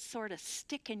makes it sort of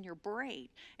stick in your brain,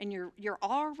 and you're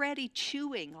already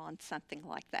chewing on something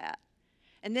like that.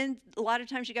 And then a lot of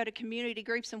times you go to community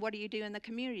groups, and what do you do in the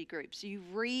community groups? You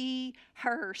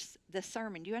rehearse the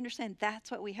sermon. You understand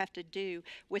that's what we have to do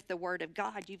with the Word of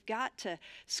God. You've got to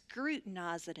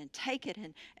scrutinize it and take it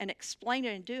and explain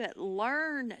it and do it.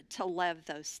 Learn to love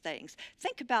those things.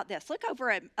 Think about this. Look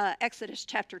over at Exodus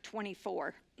chapter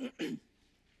 24. All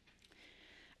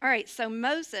right, so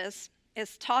Moses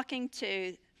is talking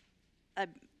to a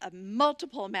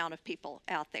multiple amount of people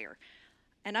out there.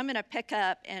 And I'm going to pick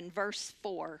up in verse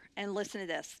 4 and listen to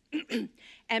this.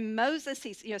 And Moses,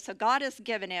 so God has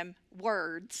given him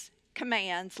words,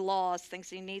 commands, laws, things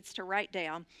he needs to write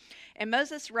down. And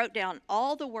Moses wrote down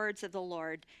all the words of the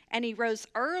Lord, and he rose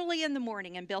early in the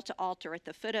morning and built an altar at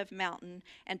the foot of the mountain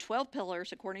and 12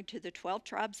 pillars according to the 12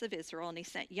 tribes of Israel. And he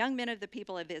sent young men of the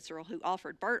people of Israel who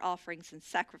offered burnt offerings and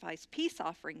sacrificed peace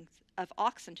offerings of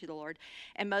oxen to the Lord.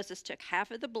 And Moses took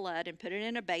half of the blood and put it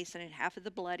in a basin, and half of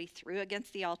the blood he threw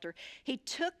against the altar. He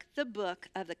took the book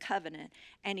of the covenant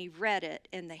and he read it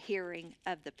in the hearing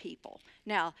of the people.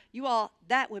 Now, you all,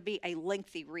 that would be a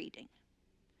lengthy reading.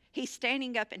 He's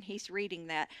standing up and he's reading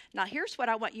that. Now, here's what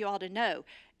I want you all to know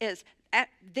is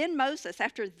then Moses,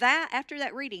 after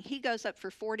that reading, he goes up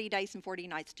for 40 days and 40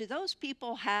 nights. Do those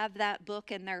people have that book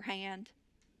in their hand?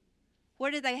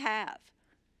 What do they have?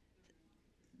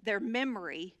 Their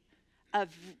memory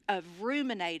of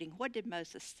ruminating. What did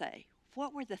Moses say?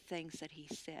 What were the things that he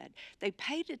said? They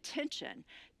paid attention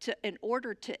in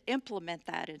order to implement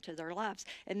that into their lives.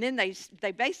 And then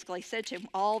they basically said to him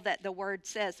all that the word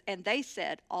says. And they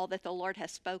said, all that the Lord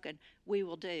has spoken, we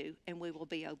will do, and we will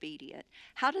be obedient.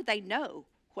 How did they know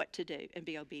what to do and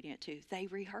be obedient to? They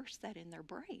rehearsed that in their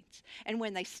brains. And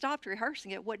when they stopped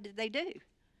rehearsing it, what did they do?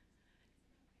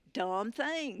 Dumb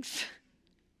things.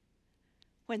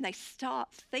 When they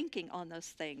stop thinking on those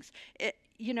things.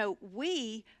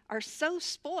 We are so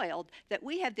spoiled that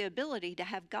we have the ability to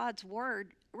have God's Word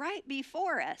right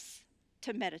before us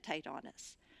to meditate on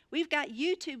us. We've got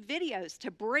YouTube videos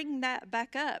to bring that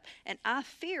back up, and I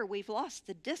fear we've lost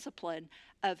the discipline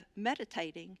of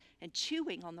meditating and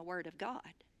chewing on the Word of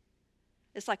God.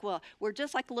 It's like, well, we're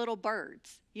just like little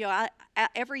birds.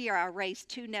 Every year I raise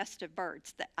two nests of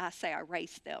birds that I say I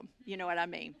raise them. You know what I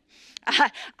mean?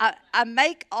 I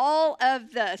make all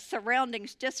of the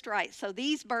surroundings just right so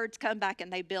these birds come back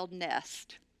and they build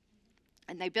nest.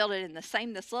 And they build it in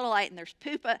this little light, and there's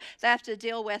poop they have to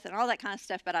deal with and all that kind of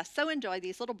stuff. But I so enjoy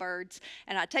these little birds,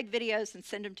 and I take videos and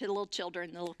send them to the little children,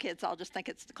 and the little kids all just think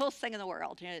it's the coolest thing in the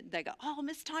world. They go, "Oh,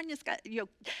 Miss Tanya's got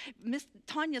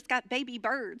baby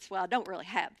birds." Well, I don't really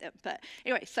have them, but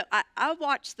anyway. So I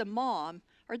watch the mom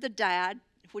or the dad,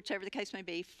 whichever the case may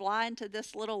be, fly into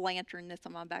this little lantern that's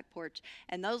on my back porch,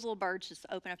 and those little birds just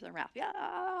open up their mouth,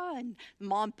 yeah, and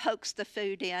mom pokes the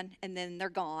food in, and then they're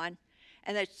gone.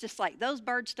 And it's just like those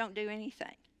birds don't do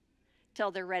anything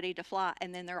till they're ready to fly,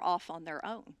 and then they're off on their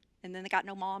own. And then they got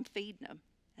no mom feeding them,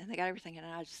 and they got everything. And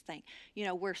I just think,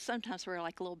 we're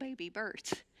like little baby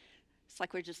birds. It's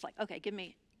like we're just like, okay, give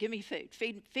me food,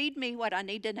 feed me what I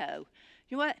need to know.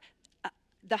 You know what?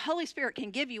 The Holy Spirit can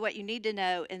give you what you need to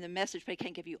know in the message, but He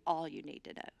can't give you all you need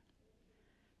to know.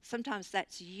 Sometimes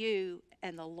that's you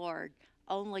and the Lord.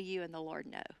 Only you and the Lord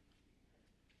know.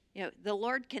 The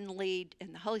Lord can lead,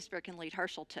 and the Holy Spirit can lead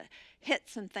Herschel to hit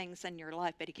some things in your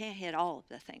life, but He can't hit all of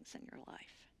the things in your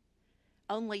life.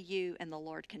 Only you and the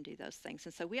Lord can do those things.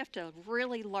 And so we have to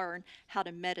really learn how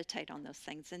to meditate on those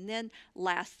things. And then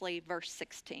lastly, verse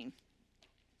 16.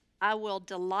 I will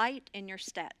delight in your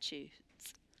statutes.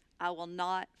 I will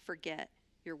not forget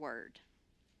your word.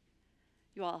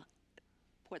 You all,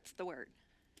 what's the word?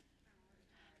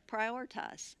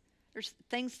 Prioritize. There's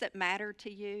things that matter to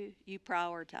you, you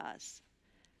prioritize.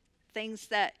 Things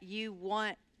that you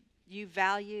want, you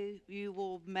value, you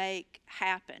will make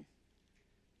happen.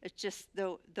 It's just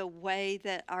the way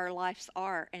that our lives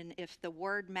are. And if the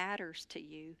word matters to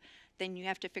you, then you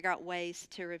have to figure out ways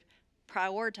to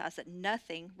prioritize it.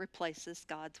 Nothing replaces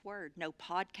God's word. No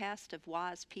podcast of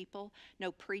wise people,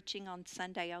 no preaching on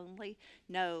Sunday only,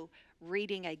 no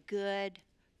reading a good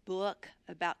book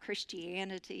about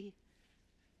Christianity.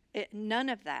 None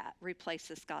of that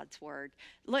replaces God's word.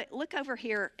 Look over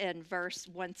here in verse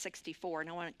 164, and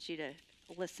I want you to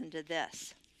listen to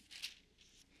this.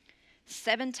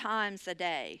 7 times a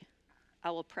day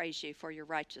I will praise you for your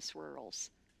righteous rules.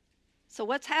 So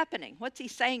what's happening? What's he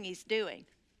saying he's doing?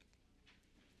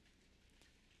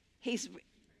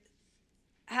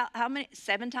 How many?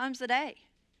 7 times a day.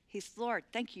 He's, Lord,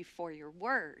 thank you for your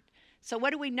word. So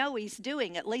what do we know he's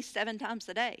doing at least 7 times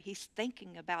a day? He's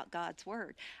thinking about God's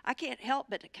word. I can't help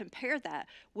but to compare that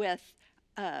with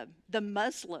the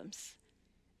Muslims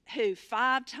who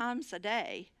 5 times a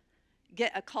day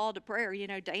get a call to prayer.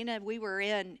 Dana, we were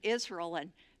in Israel, and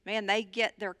man, they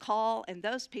get their call, and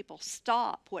those people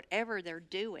stop whatever they're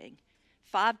doing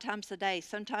 5 times a day.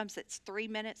 Sometimes it's 3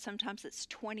 minutes, sometimes it's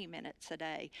 20 minutes a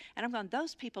day. And I'm going,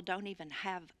 those people don't even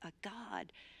have a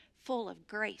God full of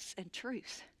grace and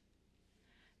truth.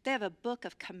 They have a book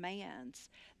of commands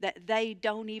that they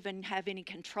don't even have any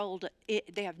control to.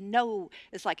 They have no,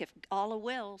 it's like if Allah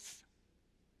wills,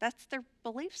 that's their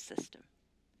belief system.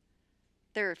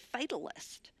 They're a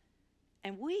fatalist.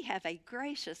 And we have a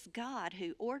gracious God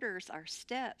who orders our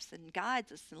steps and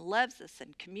guides us and loves us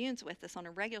and communes with us on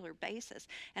a regular basis.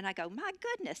 And I go, my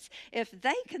goodness, if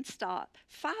they can stop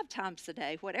 5 times a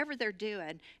day, whatever they're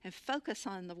doing, and focus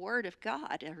on the Word of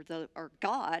God or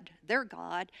God, their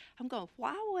God, I'm going,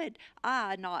 why would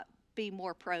I not be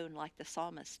more prone like the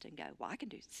psalmist and go, well, I can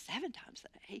do 7 times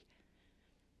a day?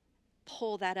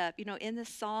 Pull that up. In this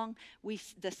song,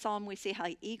 the psalm, we see how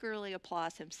he eagerly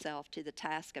applies himself to the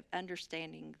task of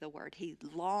understanding the word. He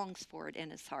longs for it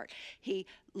in his heart. He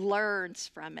learns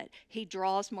from it. He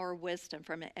draws more wisdom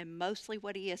from it. And mostly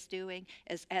what he is doing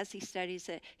is, as he studies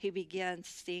it, he begins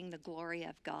seeing the glory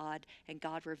of God and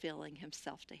God revealing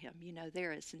himself to him.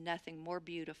 There is nothing more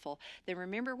beautiful than,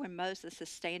 remember when Moses is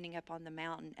standing up on the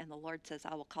mountain and the Lord says,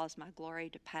 I will cause my glory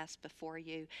to pass before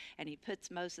you. And he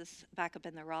puts Moses back up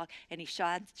in the rock, and he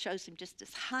shows him just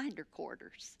his hinder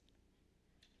quarters.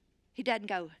 He doesn't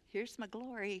go, here's my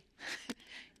glory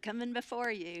coming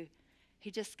before you.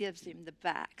 He just gives him the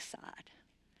backside.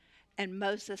 And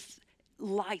Moses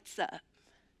lights up.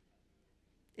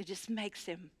 It just makes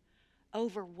him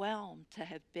overwhelmed to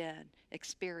have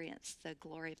experienced the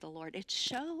glory of the Lord. It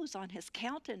shows on his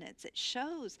countenance. It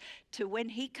shows to when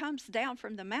he comes down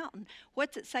from the mountain.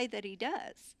 What's it say that he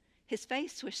does? His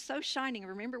face was so shining.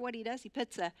 Remember what he does? He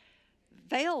puts a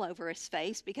veil over his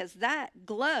face because that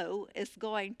glow is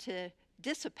going to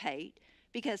dissipate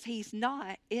because he's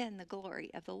not in the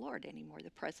glory of the Lord anymore, the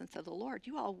presence of the Lord.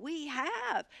 You all,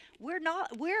 we're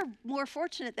more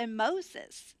fortunate than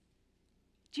Moses.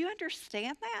 Do you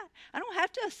understand that? I don't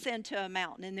have to ascend to a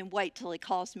mountain and then wait till he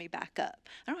calls me back up.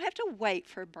 I don't have to wait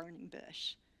for a burning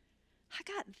bush. I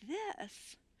got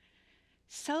this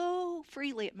so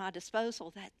freely at my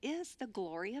disposal. That is the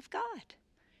glory of God.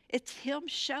 It's him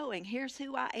showing, here's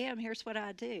who I am, here's what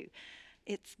I do.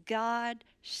 It's God.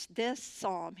 This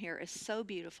psalm here is so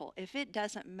beautiful. If it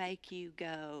doesn't make you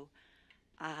go,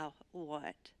 I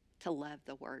want to love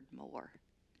the word more,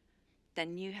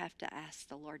 then you have to ask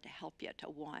the Lord to help you to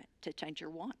want, to change your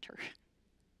wanter.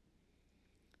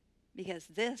 Because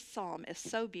this psalm is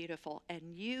so beautiful, and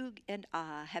you and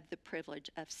I have the privilege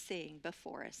of seeing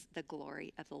before us the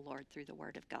glory of the Lord through the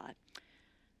word of God.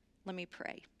 Let me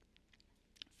pray.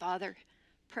 Father,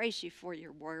 praise you for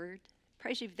your word.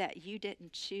 Praise you that you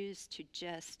didn't choose to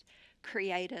just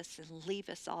create us and leave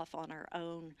us off on our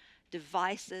own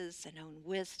devices and own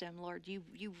wisdom. Lord, you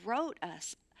wrote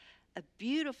us a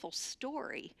beautiful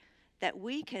story that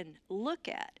we can look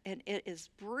at, and it is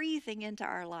breathing into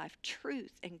our life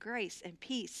truth and grace and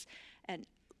peace and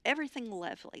everything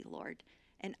lovely, Lord.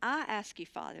 And I ask you,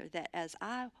 Father, that as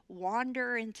I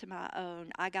wander into my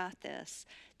own, I got this,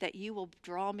 that you will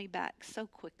draw me back so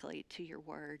quickly to your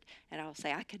word. And I will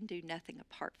say, I can do nothing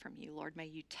apart from you, Lord. May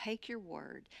you take your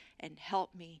word and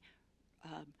help me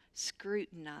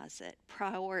scrutinize it,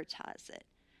 prioritize it,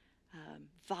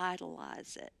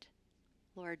 vitalize it.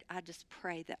 Lord, I just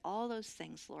pray that all those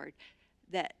things, Lord,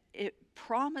 that it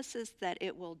promises that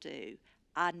it will do,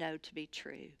 I know to be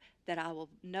true, that I will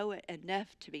know it enough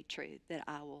to be true, that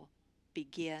I will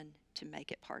begin to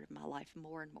make it part of my life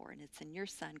more and more. And it's in your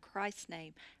Son, Christ's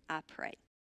name, I pray.